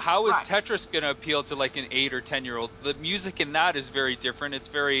 How is Tetris going to appeal to an 8 or 10-year-old? The music in that is very different. It's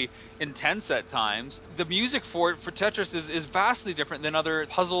very intense at times. The music for Tetris is vastly different than other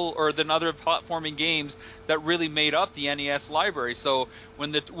puzzle or than other platforming games that really made up the NES library. So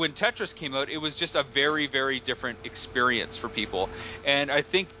when Tetris came out, it was just a very, very different experience for people. And I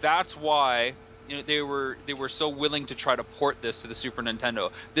think that's why they were so willing to try to port this to the Super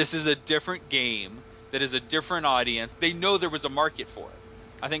Nintendo. This is a different game that is a different audience. They know there was a market for it.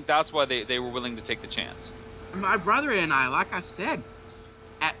 I think that's why they were willing to take the chance. My brother and I, like I said,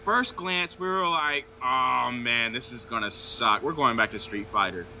 at first glance, we were like, oh man, this is going to suck. We're going back to Street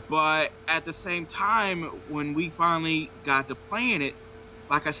Fighter. But at the same time, when we finally got to playing it,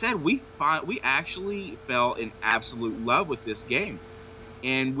 like I said, we actually fell in absolute love with this game.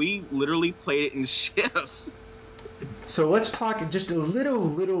 And we literally played it in shifts. So let's talk just a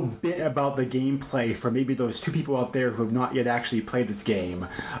little bit about the gameplay for maybe those 2 people out there who have not yet actually played this game.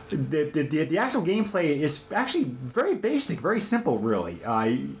 The actual gameplay is actually very basic, very simple, really.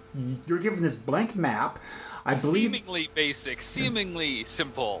 You're given this blank map. I believe seemingly basic, seemingly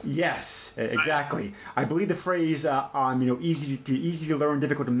simple. Yes, exactly. I believe the phrase easy to learn,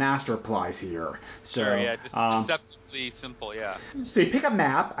 difficult to master applies here. So, sure, yeah, deceptively simple, yeah. So you pick a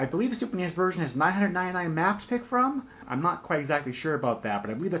map. I believe the Super NES version has 999 maps to pick from. I'm not quite exactly sure about that,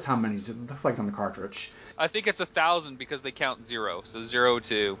 but I believe that's how many the flags on the cartridge. I think it's 1,000 because they count 0, so 0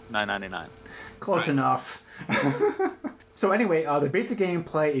 to 999. Close enough. So anyway, the basic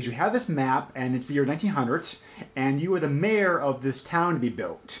gameplay is you have this map, and it's the year 1900, and you are the mayor of this town to be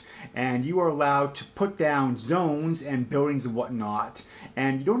built. And you are allowed to put down zones and buildings and whatnot.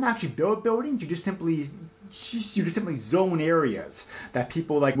 And you don't actually build buildings, you just simply zone areas that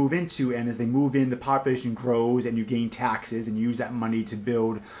people move into, and as they move in, the population grows, and you gain taxes and use that money to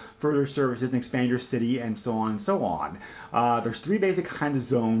build further services and expand your city, and so on and so on. There's 3 basic kinds of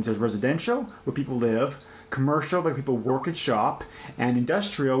zones. There's residential, where people live, commercial, where people work and shop, and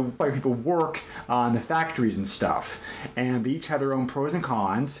industrial, where people work on the factories and stuff. And they each have their own pros and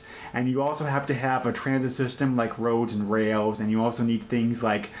cons, and you also have to have a transit system like roads and rails, and you also need things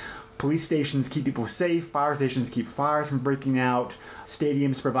like police stations keep people safe, fire stations keep fires from breaking out,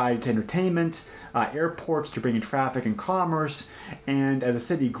 stadiums provide entertainment, airports to bring in traffic and commerce, and as a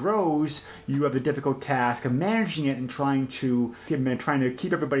city grows, you have the difficult task of managing it and trying to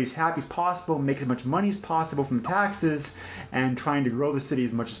keep everybody as happy as possible, make as much money as possible from taxes, and trying to grow the city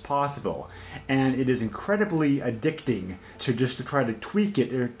as much as possible. And it is incredibly addicting to try to tweak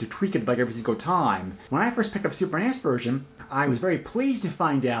it every single time. When I first picked up Super NES version, I was very pleased to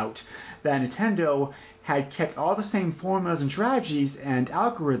find out that Nintendo had kept all the same formulas and strategies and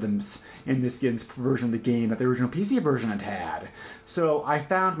algorithms in this version of the game that the original PC version had. So I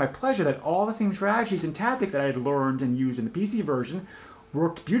found my pleasure that all the same strategies and tactics that I had learned and used in the PC version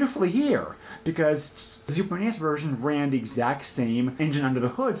worked beautifully here, because the Super NES version ran the exact same engine under the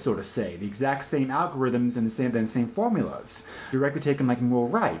hood, so to say, the exact same algorithms and the same formulas, directly taken more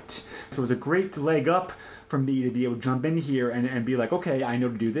right. So it was a great leg up for me to be able to jump in here and be like, okay, I know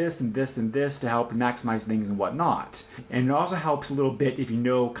to do this and this and this to help maximize things and whatnot. And it also helps a little bit if you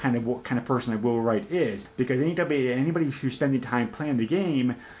know what kind of person that Will Wright is, because anybody who spends any time playing the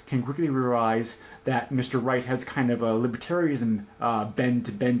game can quickly realize that Mr. Wright has kind of a libertarianism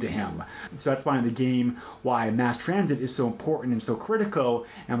bend to him. So that's why in the game, why mass transit is so important and so critical,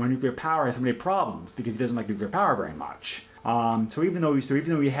 and why nuclear power has so many problems, because he doesn't like nuclear power very much. So even though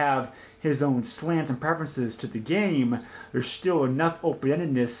we have his own slants and preferences to the game, there's still enough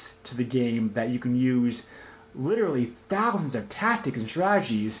open-endedness to the game that you can use literally thousands of tactics and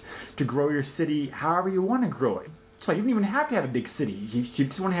strategies to grow your city however you want to grow it. So you don't even have to have a big city. You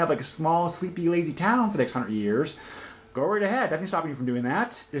just want to have like a small, sleepy, lazy town for the next 100 years. Go right ahead. Nothing stopping you from doing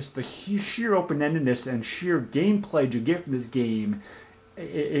that. Just the sheer open-endedness and sheer gameplay you get from this game.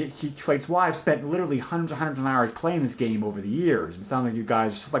 It's why I've spent literally hundreds of hours playing this game over the years. It sounds like you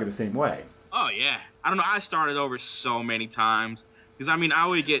guys like it the same way. Oh, yeah. I don't know. I started over so many times. Because, I mean, I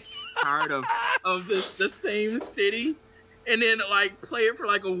would get tired of the same city. And then, like, play it for,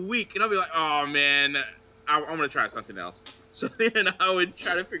 like, a week. And I'll be like, oh, man, I'm going to try something else. So then I would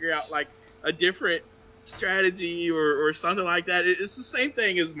try to figure out, like, a different strategy or something like that. It's the same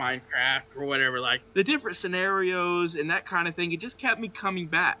thing as Minecraft or whatever. Like, the different scenarios and that kind of thing, it just kept me coming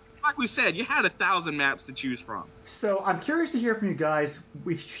back. Like we said, you had 1,000 maps to choose from. So I'm curious to hear from you guys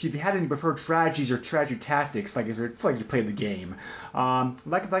if you had any preferred strategies or strategy tactics, like you played the game.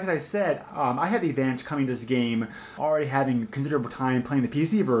 Like I said, I had the advantage coming to this game already having considerable time playing the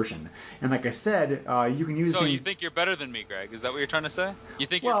PC version, and like I said, you can use. So you think you're better than me, Greg? Is that what you're trying to say? You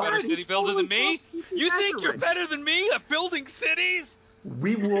think you're a better city builder than me? You think you're better than me at building cities?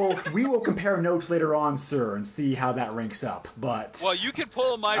 We will compare notes later on, sir, and see how that ranks up. But well, you can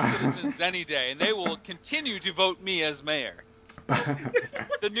pull my citizens any day, and they will continue to vote me as mayor.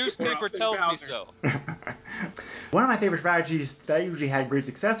 The newspaper tells me so. One of my favorite strategies that I usually had great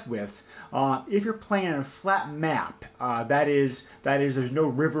success with, if you're playing on a flat map, that is, there's no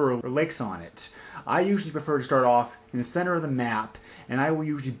river or lakes on it. I usually prefer to start off in the center of the map, and I will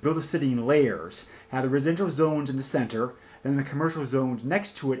usually build a city in layers. Have the residential zones in the center, then the commercial zones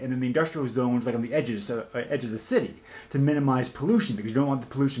next to it, and then the industrial zones like on the edge of the city to minimize pollution, because you don't want the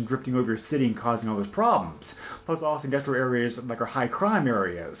pollution drifting over your city and causing all those problems. Plus, also industrial areas like are high crime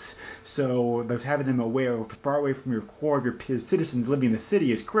areas, so having them far away from your core of your citizens living in the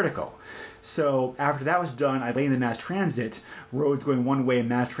city is critical. So after that was done, I laid in the mass transit, roads going one way and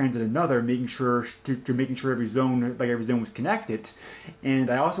mass transit another, making sure every zone was connected. And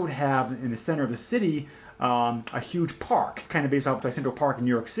I also would have in the center of the city a huge park, kind of based off of Central Park in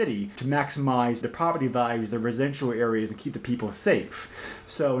New York City, to maximize the property values, the residential areas, and keep the people safe.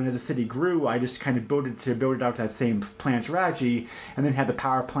 So, and as the city grew, I just kind of built it out to that same plan strategy, and then had the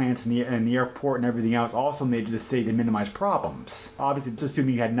power plants and the airport and everything else also made to the city to minimize problems. Obviously, just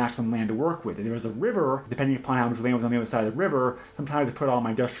assuming you had maximum land to work with. If there was a river, depending upon how much land was on the other side of the river, sometimes I put all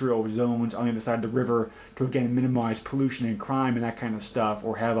my industrial zones on the other side of the river to again minimize pollution and crime and that kind of stuff,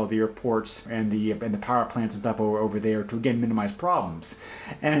 or have all the airports and the power plants and stuff over there to again minimize problems.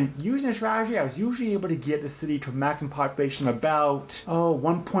 And using this strategy, I was usually able to get the city to a maximum population of about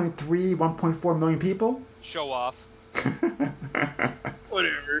 1.3, 1.4 million people. Show off.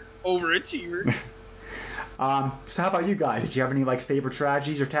 Whatever. Overachiever. So how about you guys? Did you have any favorite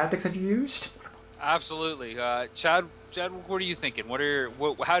strategies or tactics that you used? Absolutely. Chad, what are you thinking?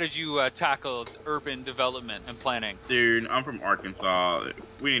 How did you tackle urban development and planning? Dude, I'm from Arkansas.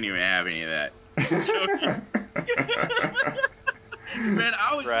 We didn't even have any of that. Man,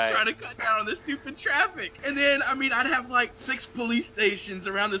 I was just trying to cut down on the stupid traffic. And then, I'd have 6 police stations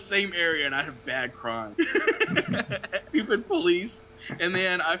around the same area, and I'd have bad crime. Stupid police. And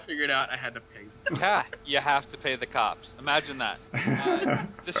then I figured out I had to pay. Yeah, you have to pay the cops. Imagine that.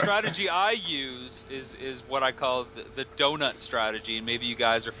 The strategy I use is what I call the donut strategy, and maybe you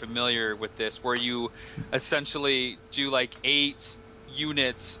guys are familiar with this, where you essentially do 8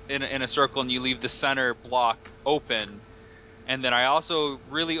 units in a circle, and you leave the center block open. And then I also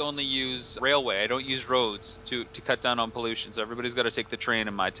really only use railway. I don't use roads to cut down on pollution. So everybody's got to take the train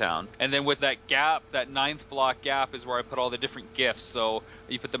in my town. And then with that gap, that 9th block gap, is where I put all the different gifts. So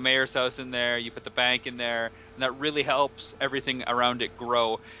you put the mayor's house in there, you put the bank in there, and that really helps everything around it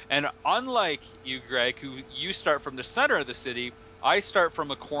grow. And unlike you, Greg, who you start from the center of the city, I start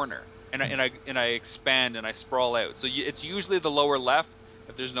from a corner, and I expand and I sprawl out. So it's usually the lower left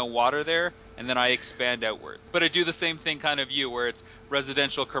if there's no water there, and then I expand outwards. But I do the same thing kind of you, where it's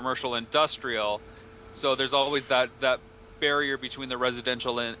residential, commercial, industrial. So there's always that barrier between the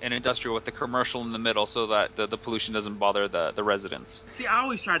residential and industrial, with the commercial in the middle, so that the pollution doesn't bother the residents. See, I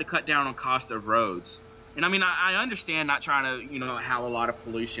always try to cut down on cost of roads. And I understand not trying to, have a lot of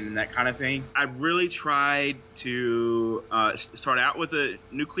pollution and that kind of thing. I really tried to start out with a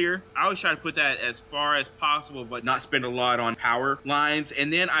nuclear. I always try to put that as far as possible, but not spend a lot on power lines.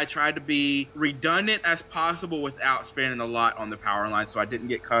 And then I tried to be redundant as possible without spending a lot on the power lines, so I didn't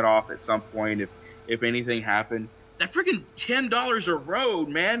get cut off at some point if anything happened. That freaking $10 a road,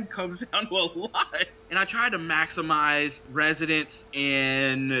 man, comes down to a lot. And I tried to maximize residents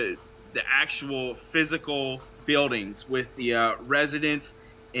in the actual physical buildings, with the residents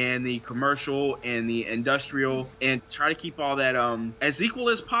and the commercial and the industrial, and try to keep all that as equal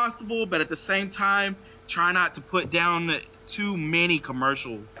as possible, but at the same time try not to put down too many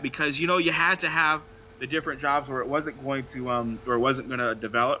commercials, because you had to have the different jobs where it wasn't going to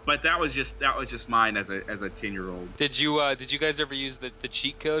develop. But that was just mine as a 10-year-old. Did you guys ever use the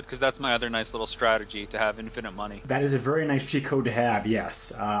cheat code? Because that's my other nice little strategy, to have infinite money. That is a very nice cheat code to have. Yes,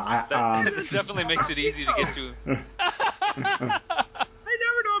 That definitely makes it easy to get to. I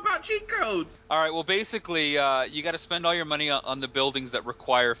never know about cheat codes. All right, well, basically, you got to spend all your money on the buildings that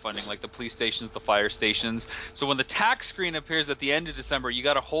require funding, like the police stations, the fire stations. So when the tax screen appears at the end of December, you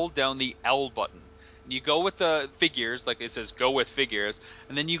got to hold down the L button. You go with the figures, like it says, go with figures,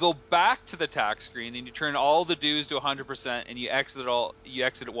 and then you go back to the tax screen and you turn all the dues to 100%, and you exit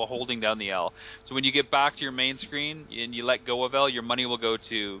it while holding down the L. So when you get back to your main screen and you let go of L, your money will go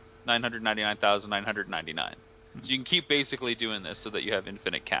to $999,999. So you can keep basically doing this so that you have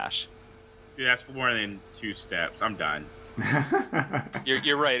infinite cash. Dude, that's more than 2 steps. I'm done.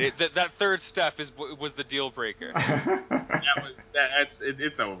 You're right. That third step was the deal breaker.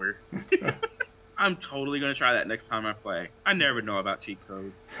 It's over. I'm totally going to try that next time I play. I never know about cheat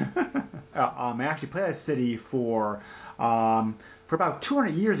codes. I actually played that city for about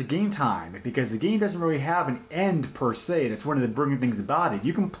 200 years of game time, because the game doesn't really have an end per se. That's one of the brilliant things about it.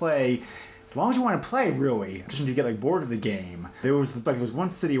 You can play as long as you want to play, really, just until you get bored of the game. There was one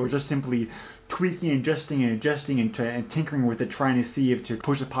city where just simply tweaking and adjusting and tinkering with it, trying to see if to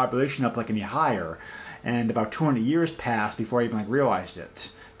push the population up any higher. And about 200 years passed before I even realized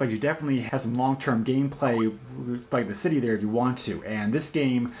it. You definitely have some long-term gameplay, the city there if you want to. And this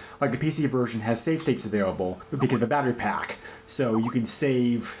game, the PC version, has save states available because of the battery pack. So you can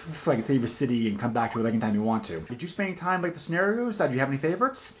save a city and come back to it anytime you want to. Did you spend any time the scenarios? Did you have any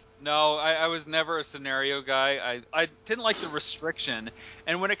favorites? No, I was never a scenario guy. I didn't like the restriction.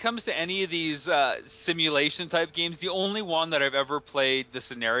 And when it comes to any of these simulation type games, the only one that I've ever played the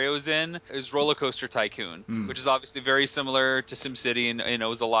scenarios in is Roller Coaster Tycoon, which is obviously very similar to SimCity and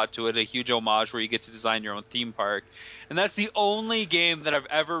owes a lot to it, a huge homage where you get to design your own theme park. And that's the only game that I've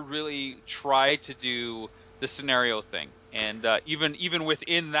ever really tried to do the scenario thing. And even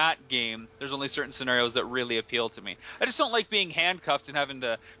within that game, there's only certain scenarios that really appeal to me. I just don't like being handcuffed and having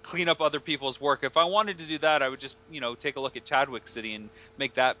to clean up other people's work. If I wanted to do that, I would just, take a look at Chadwick City and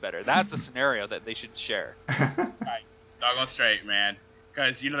make that better. That's a scenario that they should share. Right. Doggone straight, man.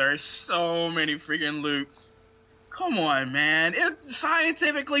 Because, there's so many freaking loops. Come on, man. It's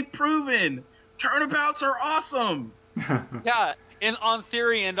scientifically proven. Turnabouts are awesome. Yeah, on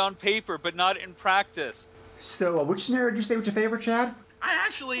theory and on paper, but not in practice. So, which scenario did you say was your favorite, Chad? I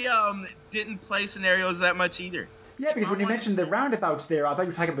actually didn't play scenarios that much either. Yeah, because when you mentioned the roundabouts there, I thought you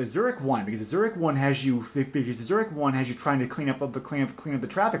were talking about the Zurich one, because the Zurich one has you trying to clean up the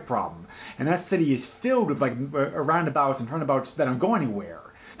traffic problem, and that city is filled with roundabouts and turnabouts that don't go anywhere.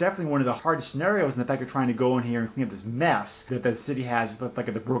 Definitely one of the hardest scenarios in the fact you're trying to go in here and clean up this mess that the city has,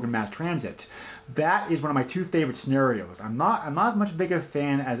 the broken mass transit. That is one of my 2 favorite scenarios. I'm not as much big a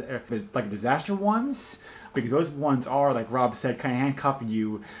fan as disaster ones, because those ones are, like Rob said, kind of handcuffing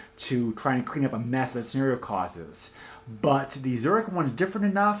you to try and clean up a mess that scenario causes. But the Zurich one is different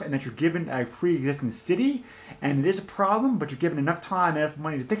enough in that you're given a pre-existing city, and it is a problem, but you're given enough time and enough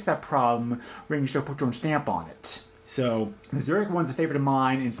money to fix that problem where you can still put your own stamp on it. So the Zurich one's a favorite of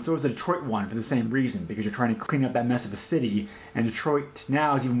mine, and so is the Detroit one for the same reason, because you're trying to clean up that mess of a city, and Detroit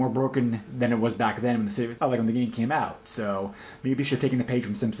now is even more broken than it was back then when when the game came out. So maybe you should have taken a page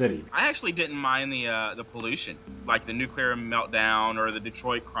from SimCity. I actually didn't mind the pollution, like the nuclear meltdown or the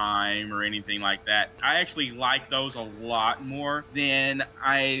Detroit crime or anything like that. I actually like those a lot more than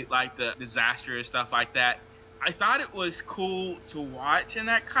I like the disastrous stuff like that. I thought it was cool to watch and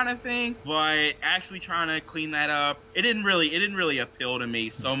that kind of thing, but actually trying to clean that up, it didn't really appeal to me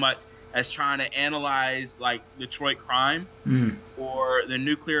so much as trying to analyze Detroit crime or the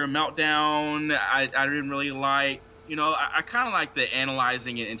nuclear meltdown. I didn't really like. I kind of like the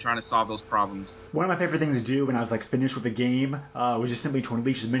analyzing it and trying to solve those problems. One of my favorite things to do when I was finished with the game was just simply to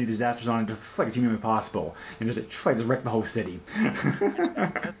unleash as many disasters on it as humanly possible, and just wreck the whole city.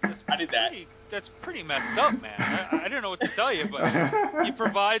 I did that. That's pretty messed up, man. I don't know what to tell you, but you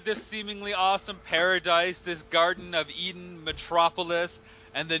provide this seemingly awesome paradise, this Garden of Eden metropolis,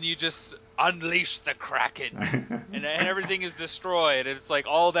 and then you just unleash the Kraken, and everything is destroyed, and it's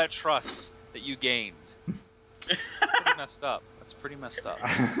all that trust that you gained. Pretty messed up. That's pretty messed up.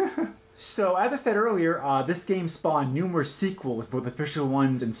 So, as I said earlier, this game spawned numerous sequels, both official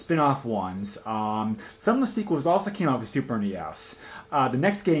ones and spin-off ones. Some of the sequels also came out with the Super NES. The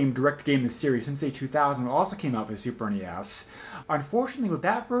next game, direct game in the series, SimCity 2000, also came out with the Super NES. Unfortunately, with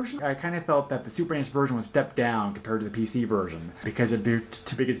that version, I kind of felt that the Super NES version was stepped down compared to the PC version, because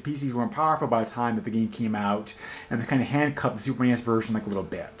PCs weren't powerful by the time that the game came out, and they kind of handcuffed the Super NES version like a little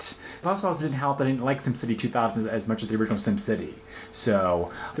bit. Plus, also didn't help that I didn't like SimCity 2000 as much as the original SimCity.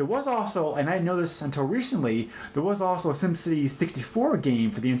 So, there was also, and I didn't know this until recently, there was also a SimCity 64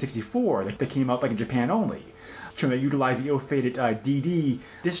 game for the N64 that came out like in Japan only. That utilized the ill-fated DD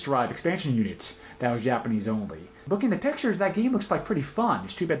disk drive expansion unit that was Japanese only. Looking at the pictures, that game looks like pretty fun.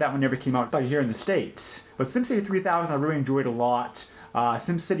 It's too bad that one never came out here in the States. But SimCity 3000 I really enjoyed a lot.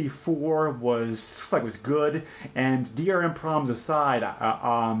 SimCity 4 was good, and DRM problems aside,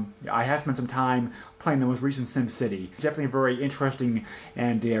 I have spent some time playing the most recent SimCity. It's definitely a very interesting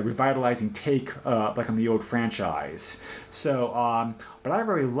and revitalizing take on the old franchise. So, but I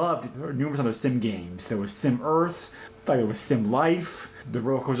really loved numerous other Sim games. There was Sim Earth, there was Sim Life, the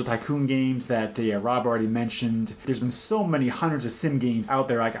Roller Coaster Tycoon games that Rob already mentioned. There's been so many hundreds of Sim games out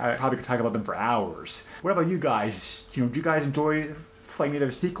there, I probably could talk about them for hours. What about you guys? Do you guys enjoy playing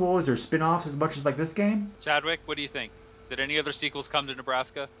either sequels or spin-offs as much as like this game? Chadwick, what do you think? Did any other sequels come to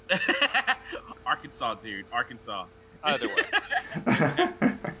Nebraska? Arkansas, dude. Arkansas. Either way.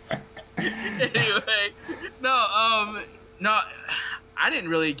 Anyway, no, I didn't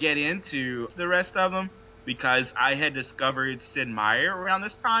really get into the rest of them because I had discovered Sid Meier around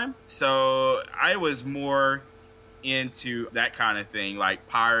this time. So I was more into that kind of thing, like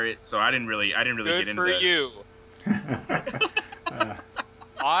Pirates. So I didn't really get into it. Good for you.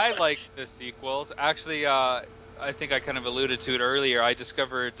 I like the sequels. Actually, I think I kind of alluded to it earlier. I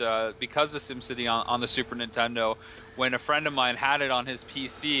discovered, because of SimCity on the Super Nintendo, when a friend of mine had it on his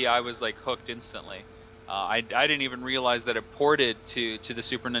PC, I was like hooked instantly. I didn't even realize that it ported to the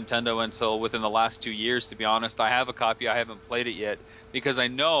Super Nintendo until within the last 2 years, to be honest. I have a copy. I haven't played it yet because I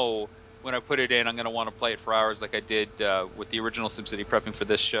know when I put it in, I'm going to want to play it for hours like I did with the original SimCity prepping for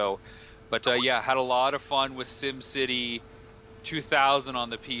this show. But yeah, had a lot of fun with SimCity 2000 on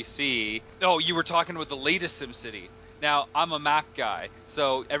the PC. Oh, you were talking about the latest SimCity. Now, I'm a Mac guy,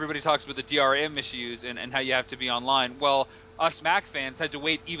 so everybody talks about the DRM issues and how you have to be online. Well, us Mac fans had to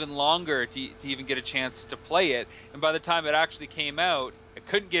wait even longer to even get a chance to play it. And by the time it actually came out, I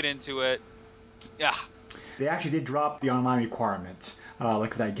couldn't get into it. Yeah. They actually did drop the online requirement,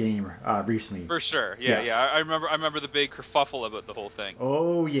 like for that game recently. For sure. Yeah, yes. yeah. I remember the big kerfuffle about the whole thing.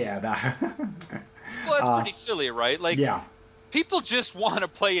 Oh, yeah. That Well, that's pretty silly, right? Like, yeah. People just want to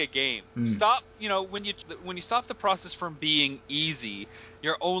play a game. Stop, when you stop the process from being easy,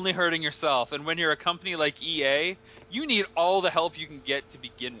 you're only hurting yourself. And when you're a company like EA, you need all the help you can get to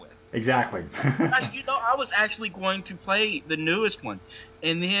begin with. Exactly. I was actually going to play the newest one,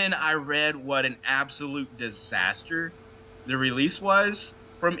 and then I read what an absolute disaster the release was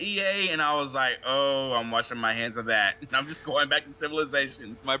from EA, and I was like, oh, I'm washing my hands of that. And I'm just going back to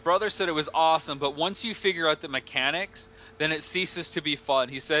Civilization. My brother said it was awesome, but once you figure out the mechanics, then it ceases to be fun.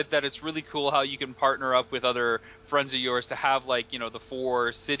 He said that it's really cool how you can partner up with other friends of yours to have, like, the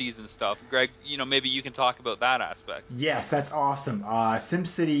 4 cities and stuff. Greg, maybe you can talk about that aspect. Yes, that's awesome.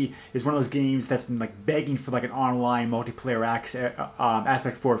 SimCity is one of those games that's been like begging for like an online multiplayer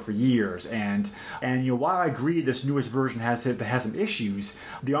aspect for years. And while I agree this newest version has some issues,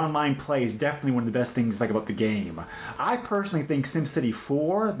 the online play is definitely one of the best things like about the game. I personally think SimCity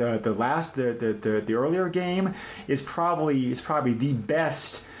 4, the earlier game, is probably the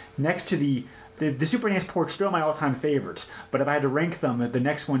best next to the Super NES port's still my all-time favorite, but if I had to rank them, the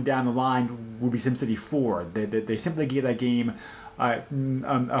next one down the line would be SimCity 4. They simply gave that game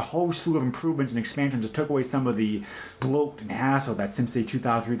a whole slew of improvements and expansions that took away some of the bloat and hassle that SimCity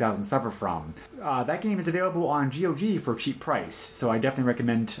 2000, 3000 suffer from. That game is available on GOG for a cheap price, so I definitely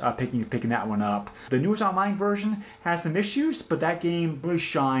recommend picking that one up. The newest online version has some issues, but that game really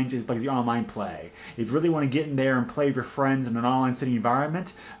shines as like the online play. If you really want to get in there and play with your friends in an online city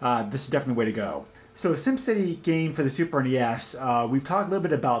environment, this is definitely the way to go. So SimCity game for the Super NES, we've talked a little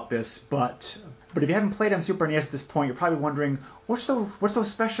bit about this, but if you haven't played on Super NES at this point, you're probably wondering what's so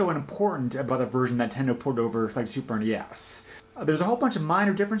special and important about the version that Nintendo ported over like Super NES. There's a whole bunch of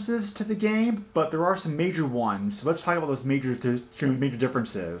minor differences to the game, but there are some major ones. So let's talk about those major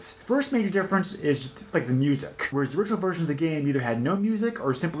differences. First major difference is just like the music. Whereas the original version of the game either had no music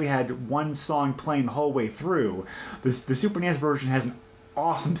or simply had one song playing the whole way through, the Super NES version has an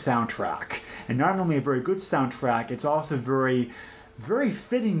awesome soundtrack. And not only a very good soundtrack, it's also very very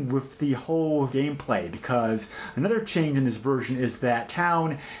fitting with the whole gameplay, because another change in this version is that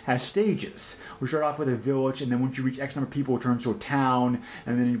town has stages. We start off with a village, and then once you reach X number of people, it turns to a town,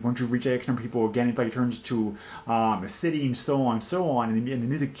 and then once you reach X number of people again, it turns to a city, and so on, and the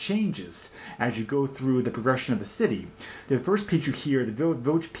music changes as you go through the progression of the city. The first piece you hear, the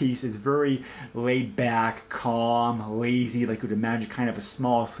village piece, is very laid back, calm, lazy, like you would imagine kind of a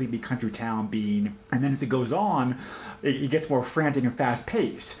small, sleepy country town being. And then as it goes on, it gets more frantic and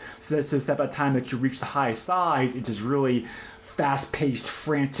fast-paced. So that's just at the time that you reach the high size, it's just really fast-paced,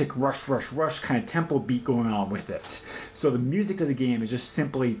 frantic, rush kind of tempo beat going on with it. So the music of the game is just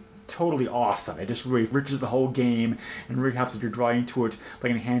simply totally awesome. It just really enriches the whole game and really helps if you're drawing into it,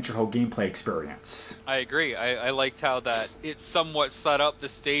 like enhance your whole gameplay experience. I agree. I liked how that it somewhat set up the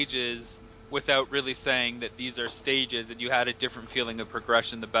stages without really saying that these are stages, and you had a different feeling of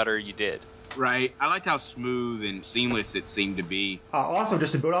progression the better you did. Right. I liked how smooth and seamless it seemed to be. Also,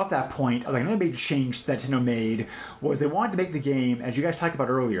 just to build off that point, like another major change that Nintendo made was they wanted to make the game, as you guys talked about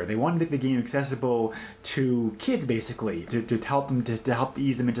earlier, they wanted to make the game accessible to kids, basically, to help them to help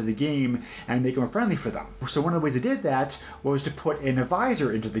ease them into the game and make it more friendly for them. So one of the ways they did that was to put an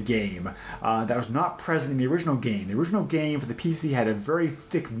advisor into the game that was not present in the original game. The original game for the PC had a very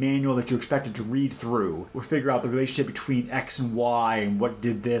thick manual that you expected to read through, or figure out the relationship between X and Y and what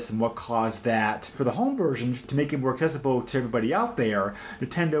did this and what caused that. For the home version, to make it more accessible to everybody out there,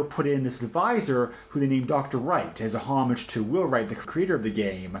 Nintendo put in this advisor who they named Dr. Wright as a homage to Will Wright, the creator of the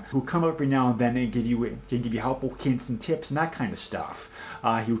game, who will come up every now and then and give you helpful hints and tips and that kind of stuff.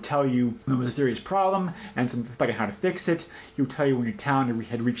 He will tell you when there was a serious problem and some like how to fix it. He will tell you when your town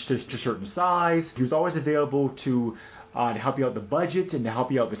had reached a certain size. He was always available to help you out the budget and to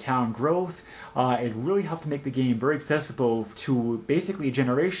help you out the town growth. It really helped to make the game very accessible to basically a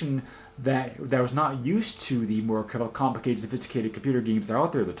generation that was not used to the more complicated, sophisticated computer games that are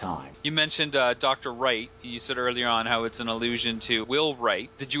out there at the time. You mentioned Dr. Wright. You said earlier on how it's an allusion to Will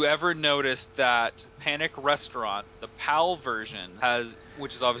Wright. Did you ever notice that Panic Restaurant, the PAL version,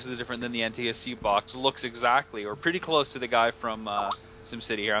 which is obviously different than the NTSC box, looks exactly or pretty close to the guy from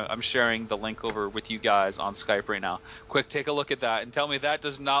SimCity here. I'm sharing the link over with you guys on Skype right now. Quick, take a look at that and tell me that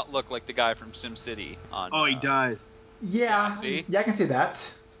does not look like the guy from SimCity. Oh, he does. Yeah, I can see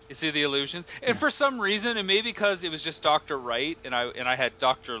that. You see the illusions? And for some reason, and maybe because it was just Dr. Wright, and I had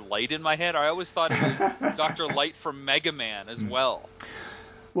Dr. Light in my head, I always thought it was Dr. Light from Mega Man as well.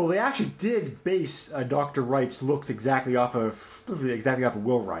 Well, they actually did base Dr. Wright's looks exactly off of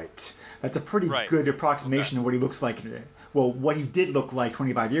Will Wright. That's a pretty good approximation of what he looks like. Well, what he did look like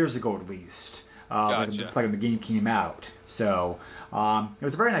 25 years ago, at least. Like when the game came out. So it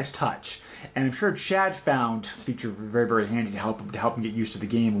was a very nice touch, and I'm sure Chad found this feature very, very handy to help him get used to the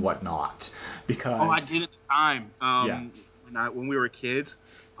game and whatnot. Because I did at the time. When we were kids.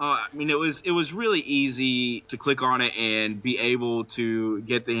 I mean, it was really easy to click on it and be able to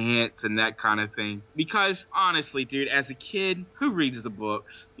get the hints and that kind of thing. Because honestly, dude, as a kid, who reads the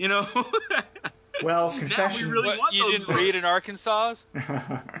books? You know. Well, confession. You didn't read in Arkansas?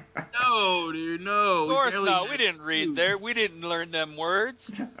 No, dude, no. Of course not. We didn't read there. We didn't learn them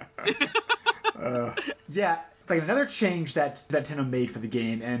words. Yeah. Like another change that Nintendo made for the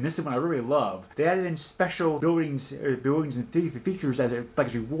game, and this is one I really love, they added in special buildings and features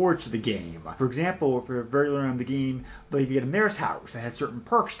as rewards to the game. For example, for very early on in the game, you get a mayor's house that had certain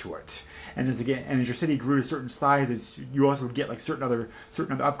perks to it, and as your city grew to certain sizes, you also would get certain other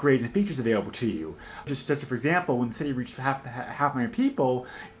upgrades and features available to you. Just such as, for example, when the city reached half a million people,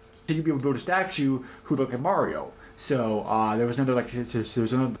 you'd be able to build a statue who looked like Mario. So there was another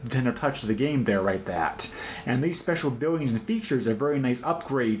Nintendo touch to the game there, right? And these special buildings and features are very nice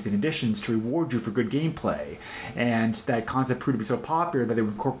upgrades and additions to reward you for good gameplay. And that concept proved to be so popular that they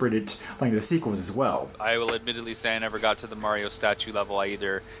incorporated it into the sequels as well. I will admittedly say I never got to the Mario statue level. I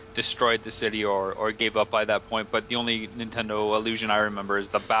either destroyed the city or gave up by that point. But the only Nintendo illusion I remember is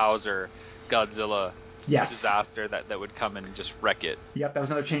the Bowser Godzilla. Yes. Disaster that would come and just wreck it. Yep, that was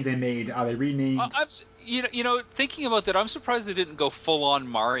another change they made. They renamed. Thinking about that, I'm surprised they didn't go full on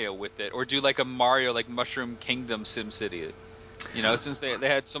Mario with it, or do like a Mario like Mushroom Kingdom SimCity. Since they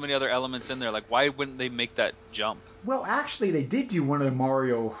had so many other elements in there, like why wouldn't they make that jump? Well, actually, they did do one of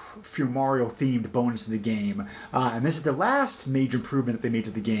the few Mario-themed bonus in the game, and this is the last major improvement that they made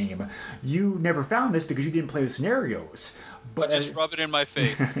to the game. You never found this because you didn't play the scenarios. But just rub it in my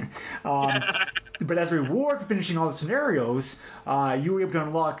face. But as a reward for finishing all the scenarios, you were able to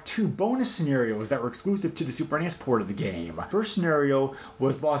unlock 2 bonus scenarios that were exclusive to the Super NES port of the game. First scenario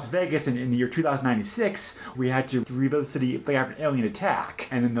was Las Vegas in the year 2096. We had to rebuild the city after an alien attack.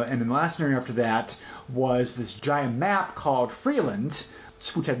 And then the last scenario after that was this giant map called Freeland,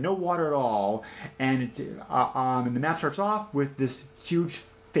 which had no water at all. And the map starts off with this huge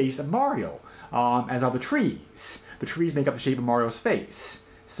face of Mario, as are the trees. The trees make up the shape of Mario's face.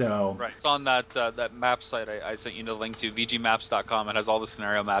 So right, it's on that map site I sent you the link to, vgmaps.com. It has all the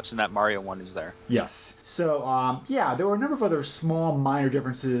scenario maps, and that Mario one is there. Yes. So there were a number of other small, minor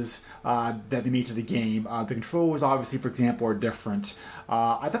differences that they made to the game. The controls, obviously, for example, are different.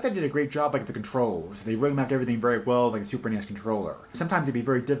 I thought they did a great job the controls. They really mapped everything very well, like a Super NES controller. Sometimes it'd be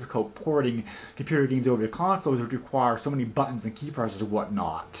very difficult porting computer games over to consoles, which require so many buttons and key presses and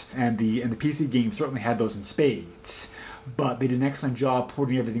whatnot. And the PC games certainly had those in spades. But they did an excellent job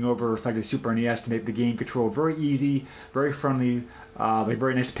porting everything over like the Super NES to make the game control very easy, very friendly,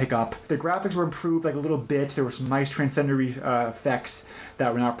 very nice pickup. The graphics were improved a little bit. There were some nice transcendency effects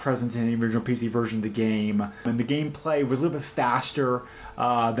that were not present in the original PC version of the game. And the gameplay was a little bit faster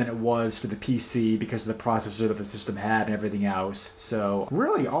than it was for the PC because of the processor that the system had and everything else. So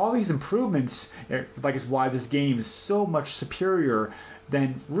really, all these improvements is why this game is so much superior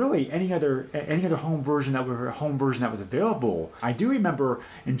than really any other home version that was available. I do remember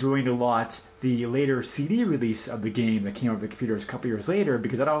enjoying a lot the later CD release of the game that came out of the computers a couple years later,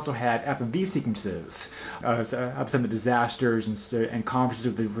 because that also had FMV sequences of some of the disasters and conferences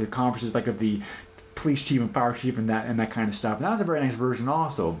of the police chief and fire chief and that kind of stuff. And that was a very nice version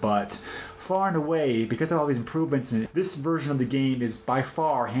also, but far and away, because of all these improvements in it, this version of the game is by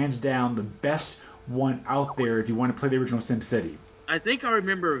far, hands down, the best one out there if you want to play the original SimCity. I think I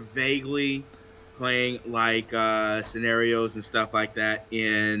remember vaguely playing scenarios and stuff like that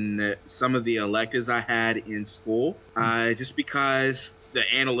in some of the electives I had in school, just because the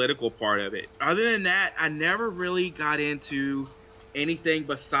analytical part of it. Other than that, I never really got into anything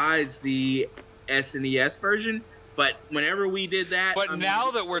besides the SNES version. But whenever we did that, but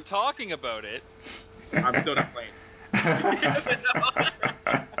now that we're talking about it, I'm still not playing.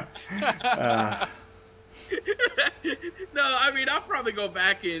 No, I mean, I'll probably go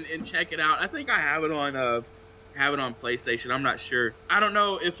back and check it out. I think I have it on PlayStation. I'm not sure. I don't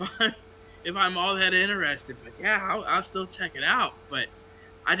know if I'm all that interested, but yeah, I'll still check it out. But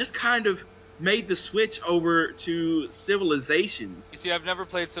I just kind of made the switch over to Civilizations. You see, I've never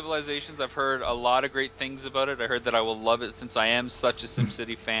played Civilizations. I've heard a lot of great things about it. I heard that I will love it since I am such a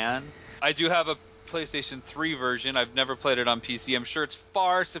SimCity fan. I do have a PlayStation 3 version. I've never played it on PC. I'm sure it's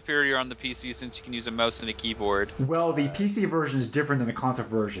far superior on the PC since you can use a mouse and a keyboard. Well, the PC version is different than the console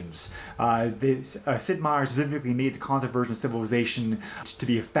versions. Sid Meier specifically made the console version of Civilization to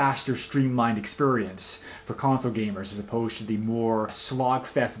be a faster, streamlined experience for console gamers as opposed to the more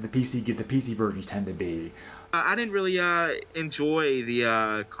slogfest that the PC versions tend to be. I didn't really enjoy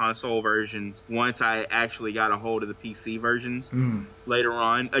the console versions once I actually got a hold of the PC versions later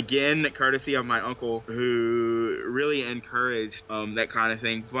on. Again, courtesy of my uncle, who really encouraged that kind of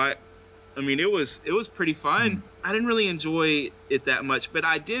thing. But I mean, it was pretty fun. I didn't really enjoy it that much, but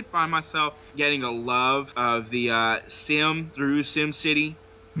I did find myself getting a love of the sim through SimCity.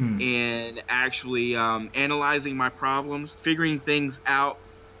 And actually analyzing my problems, figuring things out,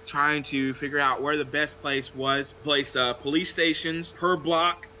 trying to figure out where the best place was. Place police stations per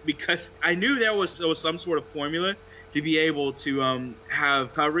block, because I knew there was some sort of formula to be able to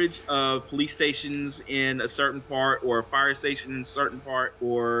have coverage of police stations in a certain part, or a fire station in a certain part,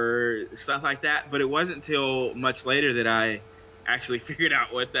 or stuff like that. But it wasn't until much later that I actually figured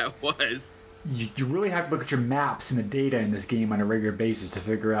out what that was. You really have to look at your maps and the data in this game on a regular basis to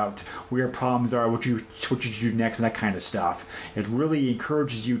figure out where problems are, what you do next, and that kind of stuff. It really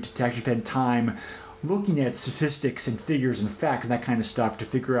encourages you to actually spend time looking at statistics and figures and facts and that kind of stuff to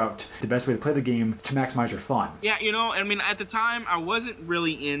figure out the best way to play the game to maximize your fun. Yeah, I mean, at the time, I wasn't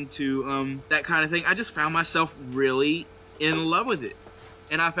really into that kind of thing. I just found myself really in love with it.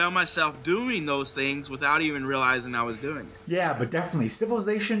 And I found myself doing those things without even realizing I was doing it. Yeah, but definitely.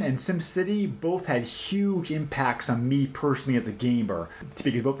 Civilization and SimCity both had huge impacts on me personally as a gamer,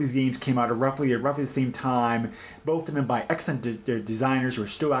 because both these games came out at roughly the same time, both of them by excellent designers who are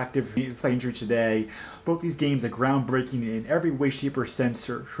still active in the industry today. Both these games are groundbreaking in every way, shape, or sense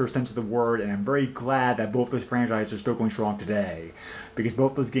of the word, and I'm very glad that both those franchises are still going strong today, because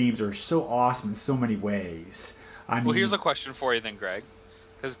both those games are so awesome in so many ways. Well, here's a question for you then, Greg.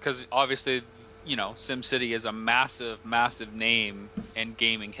 Because obviously, SimCity is a massive, massive name in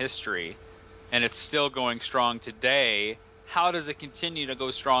gaming history, and it's still going strong today. how does it continue to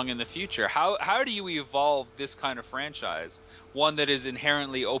go strong in the future? How do you evolve this kind of franchise, one that is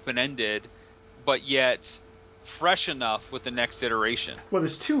inherently open-ended, but yet fresh enough with the next iteration? Well,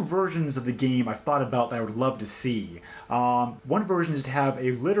 there's two versions of the game I've thought about that I would love to see. One version is to have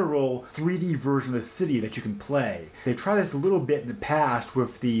a literal 3D version of the city that you can play. They tried this a little bit in the past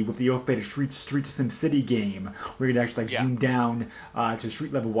with the open Streets of SimCity game, where you could actually zoom down to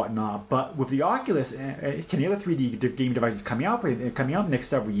street level and whatnot. But with the Oculus and the other 3D game devices coming out in the next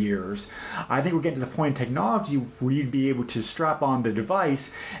several years, I think we're getting to the point in technology where you'd be able to strap on the device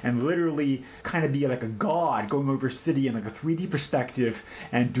and literally kind of be like a god going over a city in like a 3D perspective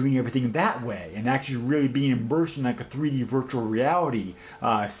and doing everything that way, and actually really being immersed in like a 3D virtual reality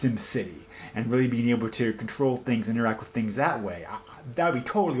Sim City, and really being able to control things, interact with things that way. That would be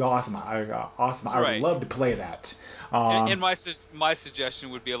totally awesome. I would love to play that. And my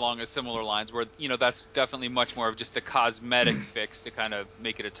suggestion would be along a similar lines, where that's definitely much more of just a cosmetic fix to kind of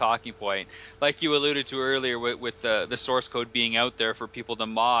make it a talking point. Like you alluded to earlier with the source code being out there for people to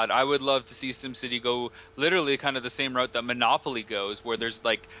mod, I would love to see SimCity go literally kind of the same route that Monopoly goes, where there's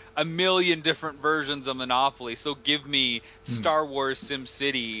like a million different versions of Monopoly. So give me Star Wars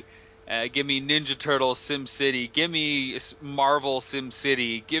SimCity. Give me Ninja Turtles SimCity. Give me Marvel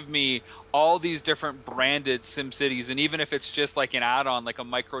SimCity. Give me all these different branded SimCities. And even if it's just like an add-on, like a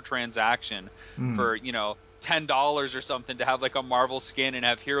microtransaction for, $10 or something to have like a Marvel skin and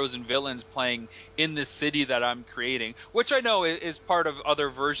have heroes and villains playing in the city that I'm creating, which I know is part of other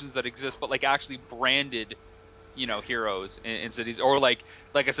versions that exist, but like actually branded, heroes in cities. Or like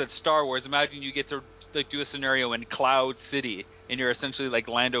I said, Star Wars. Imagine you get to like do a scenario in Cloud City and you're essentially like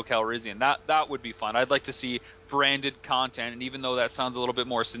Lando Calrissian. That would be fun. I'd like to see branded content, and even though that sounds a little bit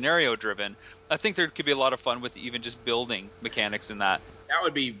more scenario driven, I think there could be a lot of fun with even just building mechanics in that. That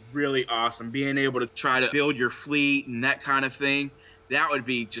would be really awesome. Being able to try to build your fleet and that kind of thing, that would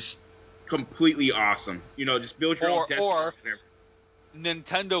be just completely awesome. Just build your own or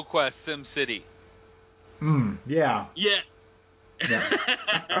Nintendo Quest SimCity. Yeah. Yes.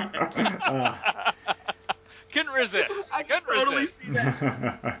 Yeah. Couldn't resist. I can totally see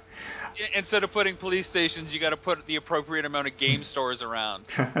that. Instead of putting police stations, you got to put the appropriate amount of game stores around.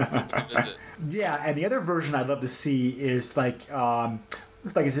 Yeah, and the other version I'd love to see is like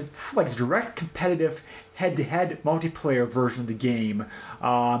it's direct competitive head-to-head multiplayer version of the game,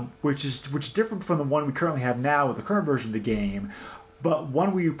 which is different from the one we currently have now with the current version of the game. But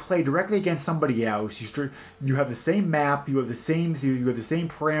one where you play directly against somebody else, you have the same map, you have the same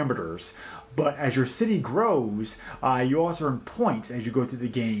parameters, but as your city grows, you also earn points as you go through the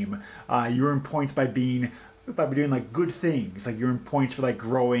game. You earn points by doing like good things, like you earn points for like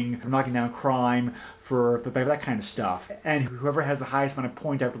growing, for knocking down crime, for that kind of stuff. And whoever has the highest amount of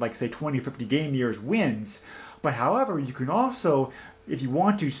points after like say 20 or 50 game years wins. But however, you can also, if you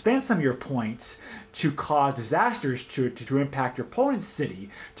want to, spend some of your points to cause disasters to impact your opponent's city,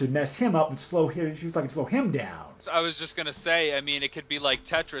 to mess him up and slow him down. So I was just going to say, I mean, it could be like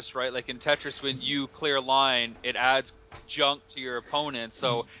Tetris, right? Like in Tetris, when you clear a line, it adds junk to your opponent.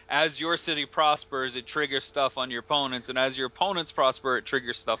 So as your city prospers, it triggers stuff on your opponents, and as your opponents prosper, it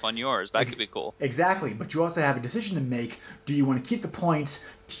triggers stuff on yours. That could be cool. Exactly, but you also have a decision to make. Do you want to keep the points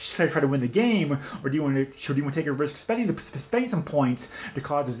to try to win the game, or do you want to take a risk spending some points to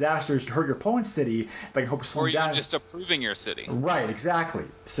cause disasters to hurt your opponent's city, like hope to slow down? Or you're just approving your city. Right, exactly.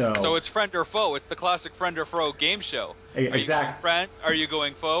 So it's friend or foe. It's the classic friend or foe game show. Exactly. Are you going friend? Are you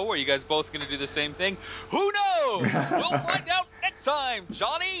going foe? Are you guys both going to do the same thing? Who knows? We'll find out next time,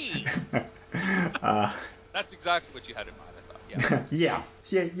 Johnny. That's exactly what you had in mind, I thought. Yeah.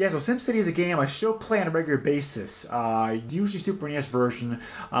 So SimCity is a game I still play on a regular basis. Usually Super NES version.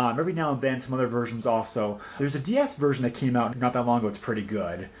 Every now and then some other versions also. There's a DS version that came out not that long ago. It's pretty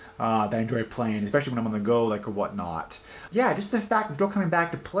good. That I enjoy playing, especially when I'm on the go, like or whatnot. Yeah, just the fact I'm still coming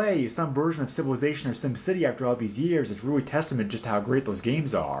back to play some version of Civilization or SimCity after all these years is really testament just how great those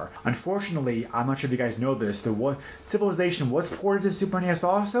games are. Unfortunately, I'm not sure if you guys know this, Civilization was ported to Super NES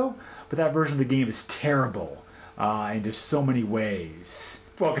also, but that version of the game is terrible. In just so many ways.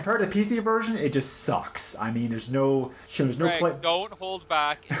 Well, compared to the PC version, it just sucks. I mean, there's no play. Don't hold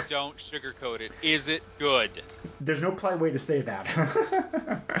back and don't sugarcoat it. Is it good? There's no polite way to say that.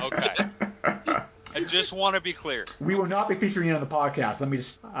 Okay. I just want to be clear. We will not be featuring it on the podcast. Let me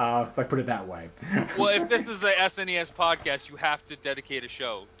just if I put it that way. Well, if this is the SNES podcast, you have to dedicate a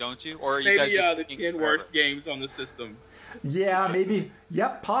show, don't you? Or are you maybe guys the 10 worst games on the system. Yeah, maybe.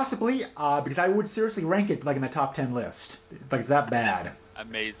 Yep, possibly. Because I would seriously rank it like in the top 10 list. Like it's that bad.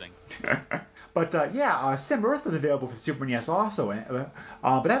 Amazing. But Sim Earth was available for Super NES also,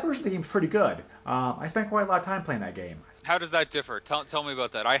 but that version of the game is pretty good. I spent quite a lot of time playing that game. How does that differ? Tell me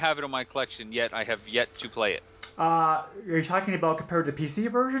about that. I have it in my collection, yet I have yet to play it. Are you talking about compared to the PC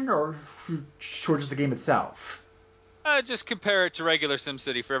version, or just the game itself? Just compare it to regular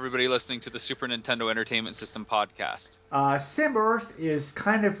SimCity for everybody listening to the Super Nintendo Entertainment System podcast. Sim Earth is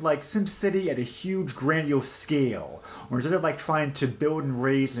kind of like SimCity at a huge, grandiose scale. Where instead of like trying to build and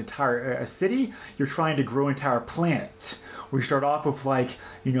raise an entire a city, you're trying to grow an entire planet. We start off with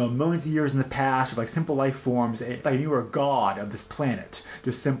millions of years in the past with like simple life forms, like you were a god of this planet,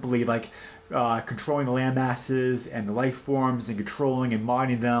 just simply like controlling the land masses and the life forms and controlling and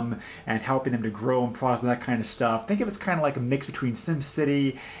modding them and helping them to grow and prosper, that kind of stuff. Think of it as kind of like a mix between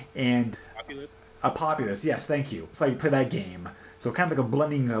SimCity and Populous. Yes, thank you. It's like you play that game. So kind of like a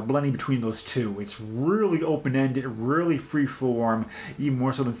blending between those two. It's really open-ended, really free-form, even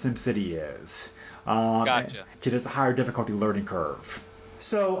more so than SimCity is. Gotcha. It has a higher difficulty learning curve.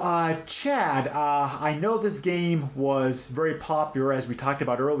 So, Chad, I know this game was very popular, as we talked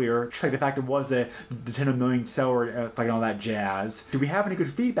about earlier. Just like the fact it was a Nintendo million seller, like all that jazz. Do we have any good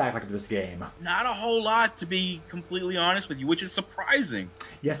feedback like for this game? Not a whole lot, to be completely honest with you, which is surprising.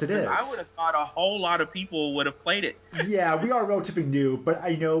 Yes, it is. I would have thought a whole lot of people would have played it. Yeah, we are relatively new, but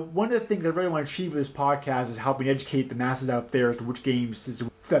I know one of the things I really want to achieve with this podcast is helping educate the masses out there as to which games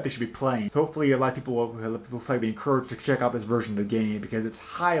that they should be playing. So hopefully a lot of people will be encouraged to check out this version of the game because it's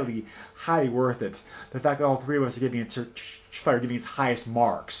highly, highly worth it. The fact that all three of us are giving its highest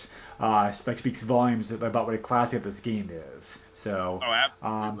marks speaks volumes about what a classic of this game is. So,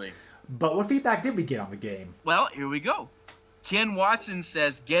 absolutely. But what feedback did we get on the game? Well, here we go. Ken Watson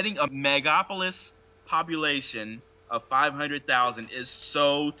says getting a megapolis population of 500,000 is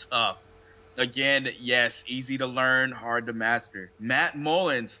so tough. Again, yes, easy to learn, hard to master. Matt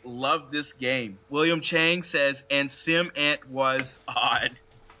Mullins loved this game. William Chang says, and Sim Ant was odd.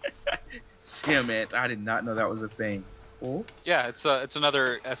 Sim Ant, I did not know that was a thing. Cool. Yeah, it's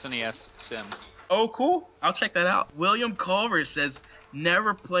another SNES sim. Oh, cool. I'll check that out. William Culver says,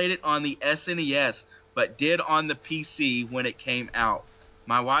 never played it on the SNES, but did on the PC when it came out.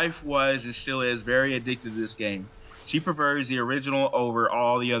 My wife was and still is very addicted to this game. She prefers the original over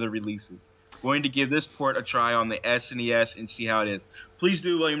all the other releases. Going to give this port a try on the SNES and see how it is. Please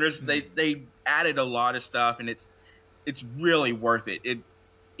do, William. They added a lot of stuff, and it's really worth it.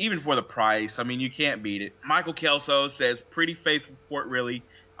 Even for the price. I mean, you can't beat it. Michael Kelso says, pretty faithful port, really.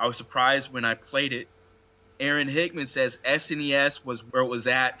 I was surprised when I played it. Aaron Hickman says SNES was where it was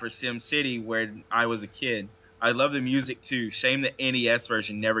at for SimCity when I was a kid. I love the music too. Shame the NES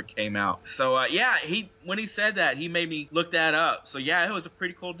version never came out. So when he said that, he made me look that up. So yeah, it was a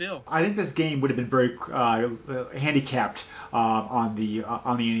pretty cool deal. I think this game would have been very handicapped on the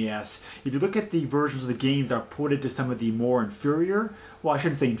NES. If you look at the versions of the games that are ported to some of the more inferior, well, I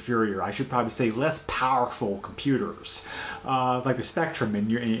shouldn't say inferior. I should probably say less powerful computers, like the Spectrum in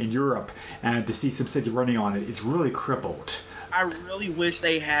Europe, and to see SimCity running on it, it's really crippled. I really wish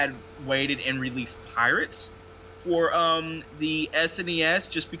they had waited and released Pirates for the SNES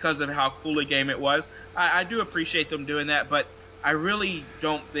just because of how cool a game it was. I do appreciate them doing that, but I really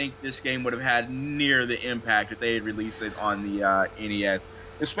don't think this game would have had near the impact if they had released it on the NES,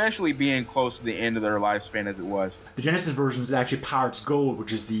 especially being close to the end of their lifespan as it was. The Genesis version is actually Pirates Gold,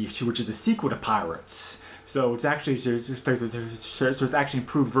 which is the sequel to Pirates. So it's actually it's actually an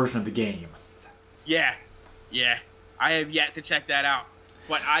improved version of the game. Yeah. I have yet to check that out,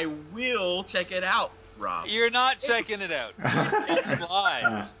 but I will check it out, Rob. You're not checking it out. You're lies.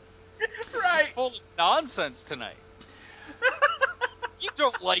 Right. You're full of nonsense tonight. You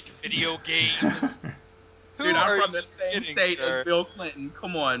don't like video games. Dude, I'm from the same state as Bill Clinton.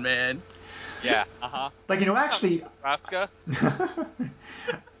 Come on, man. Yeah. Like, actually. Nebraska.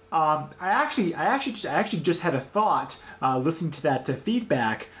 I actually just had a thought listening to that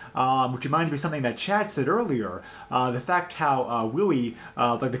feedback, which reminded me of something that Chad said earlier. The fact how Willie,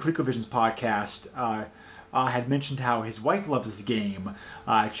 like the ColecoVisions podcast, had mentioned how his wife loves this game.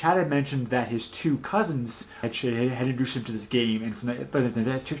 Chad had mentioned that his two cousins had introduced him to this game, and from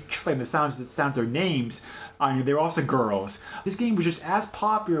the sounds of their names, they were also girls. This game was just as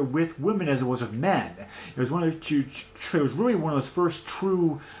popular with women as it was with men. It was really one of those first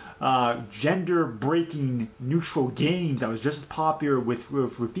true gender-breaking neutral games that was just as popular with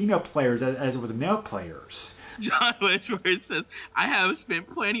female players as it was with male players. John Wedgworth says, I have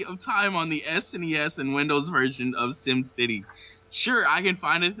spent plenty of time on the SNES and Windows version of SimCity. Sure, I can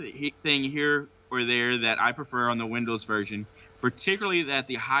find a thing here or there that I prefer on the Windows version. particularly that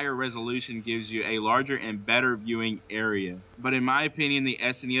the higher resolution gives you a larger and better viewing area. But in my opinion, the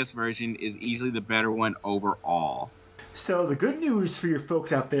SNES version is easily the better one overall. So the good news for your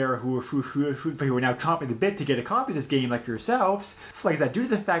folks out there who are now chomping the bit to get a copy of this game, like yourselves, like that, due to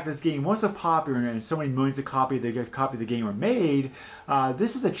the fact that this game was so popular and so many millions of copies of the game were made,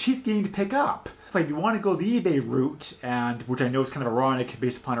 this is a cheap game to pick up. It's like you want to go the eBay route, and which I know is kind of ironic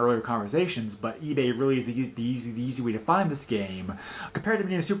based upon earlier conversations, but eBay really is the easy way to find this game. Compared to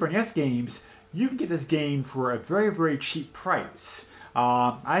many of the Super NES games, you can get this game for a very, very cheap price.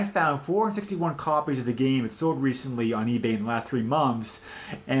 I found 461 copies of the game that sold recently on eBay in the last 3 months,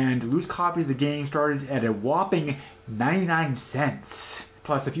 and loose copies of the game started at a whopping 99 cents,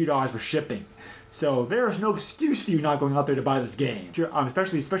 plus a few dollars for shipping. So there is no excuse for you not going out there to buy this game,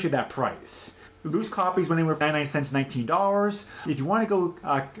 especially that price. Loose copies went anywhere from 99 cents to $19. If you want to go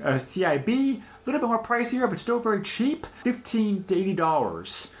CIB, a little bit more pricier, but still very cheap, $15 to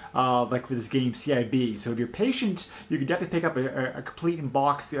 $80, like for this game CIB. So if you're patient, you can definitely pick up a complete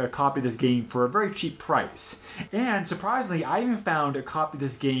in-box copy of this game for a very cheap price. And surprisingly, I even found a copy of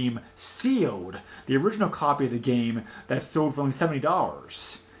this game sealed, the original copy of the game that sold for only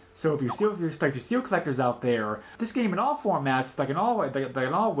 $70. So if you're steel collectors out there, this game in all formats, like in all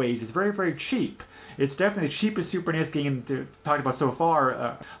ways, is very, very cheap. It's definitely the cheapest Super NES game talked about so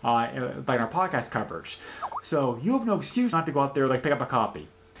far, like in our podcast coverage. So you have no excuse not to go out there pick up a copy.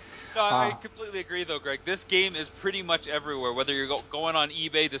 No, I completely agree, though, Greg. This game is pretty much everywhere. Whether you're going on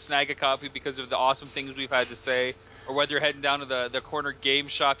eBay to snag a copy because of the awesome things we've had to say, or whether you're heading down to the corner game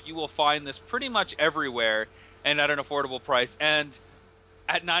shop, you will find this pretty much everywhere and at an affordable price. And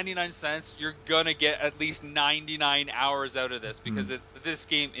at 99 cents, you're going to get at least 99 hours out of this because this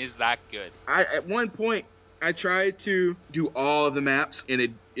game is that good. At one point, I tried to do all of the maps, and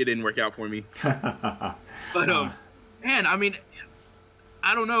it didn't work out for me. But, man, I mean,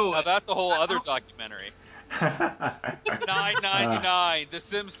 I don't know. Now, that's a whole other documentary. $9.99, the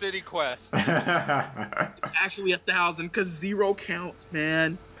Sim City Quest. It's actually 1,000 because 0 counts,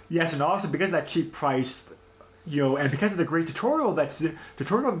 man. Yes, and also because of that cheap price, and because of the great tutorial that's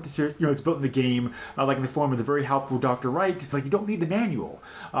built in the game, like in the form of the very helpful Dr. Wright, you don't need the manual,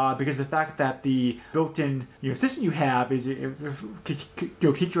 because the fact that the built-in system you have is teach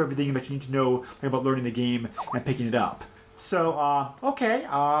you everything that you need to know about learning the game and picking it up. So, okay.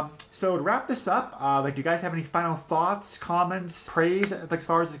 So to wrap this up, do you guys have any final thoughts, comments, praise as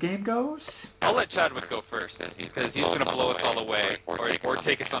far as the game goes? I'll let Chadwick go first, because he's going to blow us all away or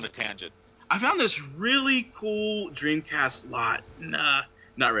take us on a tangent. I found this really cool Dreamcast lot. Nah,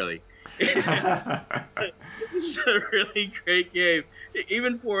 not really. This is a really great game.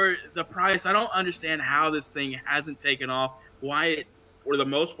 Even for the price, I don't understand how this thing hasn't taken off. Why it, for the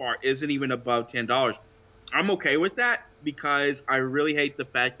most part, isn't even above $10. I'm okay with that because I really hate the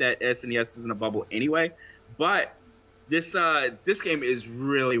fact that SNES is in a bubble anyway. But this game is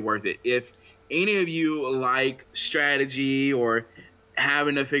really worth it. If any of you like strategy or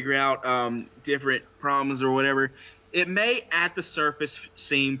having to figure out different problems or whatever, it may at the surface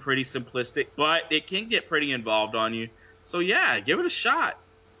seem pretty simplistic, but it can get pretty involved on you. So yeah, give it a shot.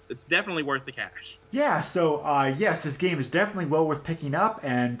 It's definitely worth the cash. Yeah, so yes, this game is definitely well worth picking up,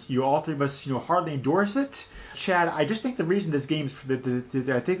 and all three of us hardly endorse it. Chad, I just think the reason this game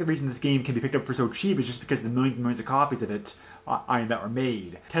can be picked up for so cheap is just because of the millions and millions of copies of it that were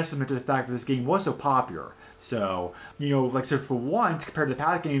made. Testament to the fact that this game was so popular. So, so for once, compared to the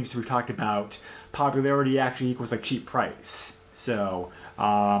past games we've talked about, popularity actually equals cheap price. So,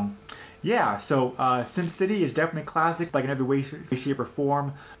 yeah, so SimCity is definitely classic, in every way, shape, or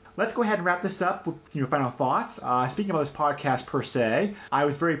form. Let's go ahead and wrap this up with final thoughts. Speaking about this podcast per se, I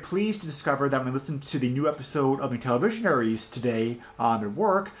was very pleased to discover that when I listened to the new episode of the Televisionaries today at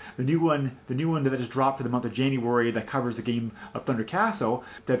work, the new one that is dropped for the month of January that covers the game of Thunder Castle,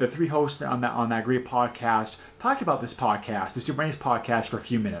 that the three hosts on that great podcast talked about this podcast, the Super NES podcast, for a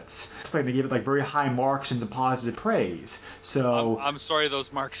few minutes. They gave it very high marks and some positive praise. So I'm sorry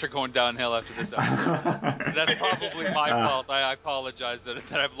those marks are going downhill after this episode. That's probably my fault. I apologize that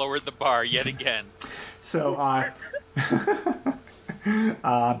I've lowered the bar yet again. So,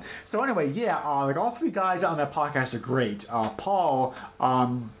 so anyway, yeah, all three guys on that podcast are great. Paul,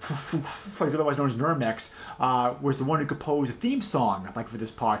 he's otherwise known as Nermex, was the one who composed the theme song, for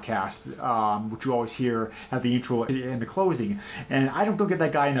this podcast, which you always hear at the intro and the closing. And I don't give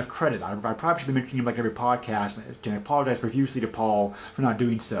that guy enough credit. I probably should be mentioning him every podcast, and I apologize profusely to Paul for not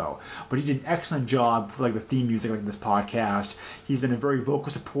doing so. But he did an excellent job with the theme music in this podcast. He's been a very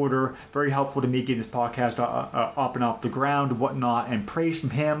vocal supporter, very helpful to me getting this podcast up and off the ground and whatnot. and praise from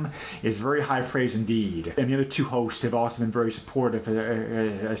him is very high praise indeed. And the other two hosts have also been very supportive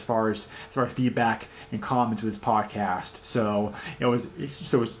as far as feedback and comments with this podcast. So it was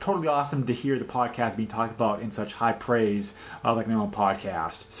totally awesome to hear the podcast being talked about in such high praise, like their own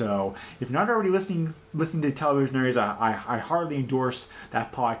podcast. So if you're not already listening to Televisionaries, I heartily endorse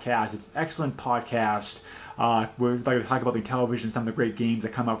that podcast. It's an excellent podcast. Where they talk about the television and some of the great games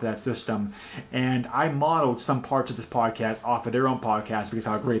that come out for that system. And I modeled some parts of this podcast off of their own podcast because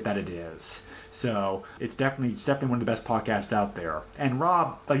of how great that it is. So it's definitely one of the best podcasts out there. And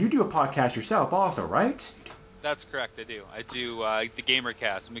Rob, you do a podcast yourself also, right? That's correct, I do. I do the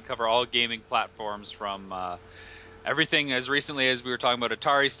GamerCast, and we cover all gaming platforms from everything as recently as we were talking about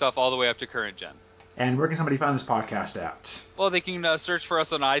Atari stuff all the way up to current gen. And where can somebody find this podcast at? Well, they can search for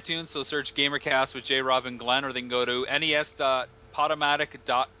us on iTunes, so search GamerCast with J. Rob and Glenn, or they can go to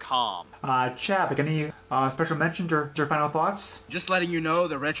nes.podomatic.com. Chad, any special mentions or final thoughts? Just letting you know,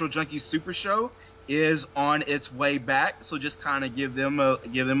 the Retro Junkies Super Show is on its way back, so just kind of give them a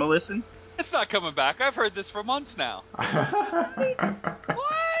listen. It's not coming back. I've heard this for months now. What?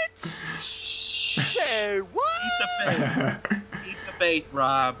 Say what? Keep the faith. Keep the faith,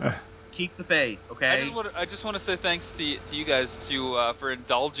 Rob. Keep the faith, okay? I just want to say thanks to you guys for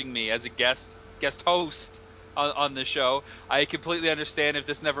indulging me as a guest host on the show. I completely understand if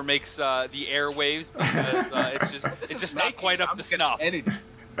this never makes the airwaves because it's just not quite up to snuff.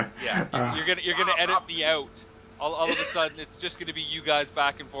 Yeah, you're gonna edit me out. All of a sudden, it's just going to be you guys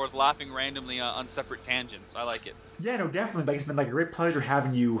back and forth laughing randomly on separate tangents. I like it. Yeah, no, definitely. It's been a great pleasure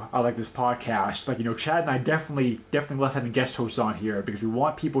having you this podcast. Chad and I definitely love having guest hosts on here because we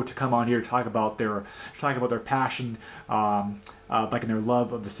want people to come on here to talk about their passion, and their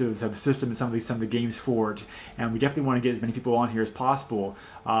love of the system and some of the games for it. And we definitely want to get as many people on here as possible.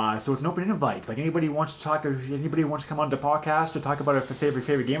 So it's an open invite. Anybody wants to come on the podcast to talk about a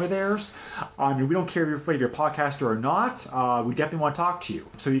favorite game of theirs. We don't care if you're a podcaster or not. We definitely want to talk to you.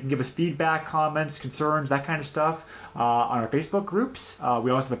 So you can give us feedback, comments, concerns, that kind of stuff. On our Facebook groups.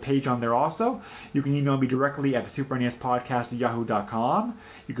 We also have a page on there also. You can email me directly at the SuperNESPodcast@yahoo.com.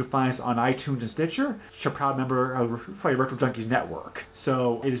 You can find us on iTunes and Stitcher. You're a proud member of the Retro Junkies Network.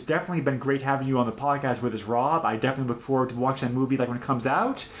 So it has definitely been great having you on the podcast with us, Rob. I definitely look forward to watching that movie when it comes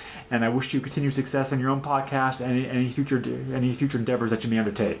out. And I wish you continued success on your own podcast and any future endeavors that you may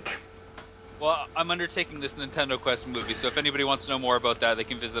undertake. Well, I'm undertaking this Nintendo Quest movie, so if anybody wants to know more about that, they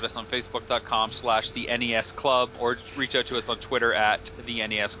can visit us on Facebook.com/the NES Club, or reach out to us on Twitter at the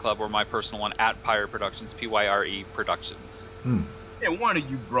NES Club, or my personal one at Pyre Productions, Pyre Productions. And one of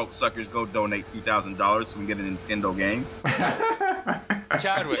you broke suckers go donate $2,000 so we can get a Nintendo game.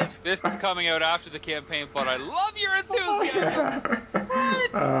 Chadwick, this is coming out after the campaign, but I love your enthusiasm.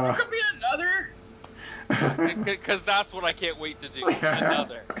 What? There could be another. Because that's what I can't wait to do.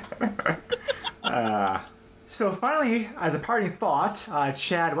 Another. So finally, as a parting thought,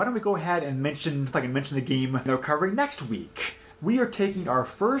 Chad, why don't we go ahead and mention the game that we're covering next week? We are taking our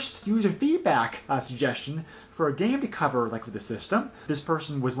first user feedback suggestion for a game to cover for the system. This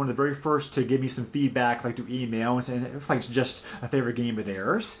person was one of the very first to give me some feedback through email, and it looks like it's just a favorite game of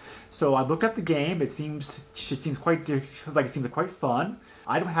theirs. So I looked at the game. It seems quite fun.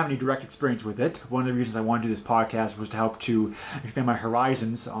 I don't have any direct experience with it. One of the reasons I wanted to do this podcast was to help to expand my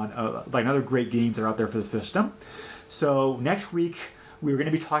horizons on other great games that are out there for the system. So next week we're going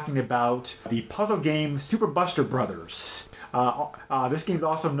to be talking about the puzzle game Super Buster Brothers. This game is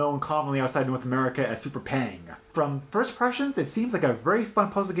also known commonly outside North America as Super Pang. From first impressions, it seems like a very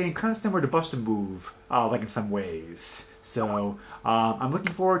fun puzzle game, kind of similar to Bust a Move, in some ways. So I'm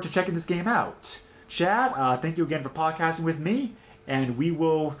looking forward to checking this game out. Chad, thank you again for podcasting with me, and we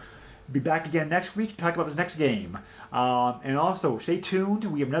will be back again next week to talk about this next game. And also, stay tuned.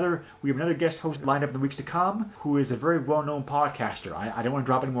 We have another guest host lined up in the weeks to come, who is a very well-known podcaster. I don't want to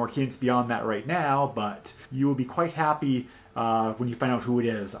drop any more hints beyond that right now, but you will be quite happy when you find out who it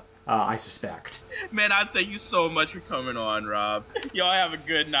is. I suspect. Man, I thank you so much for coming on, Rob. Y'all have a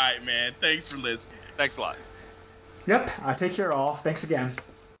good night, man. Thanks for listening. Thanks a lot. Yep. Take care, all. Thanks again.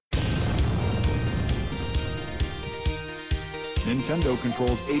 Nintendo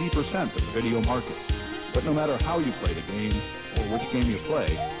controls 80% of the video market. But no matter how you play the game, or which game you play,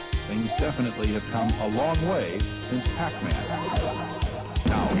 things definitely have come a long way since Pac-Man.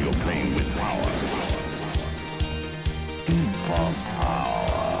 Now you're playing with power. Super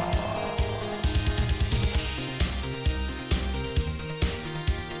power.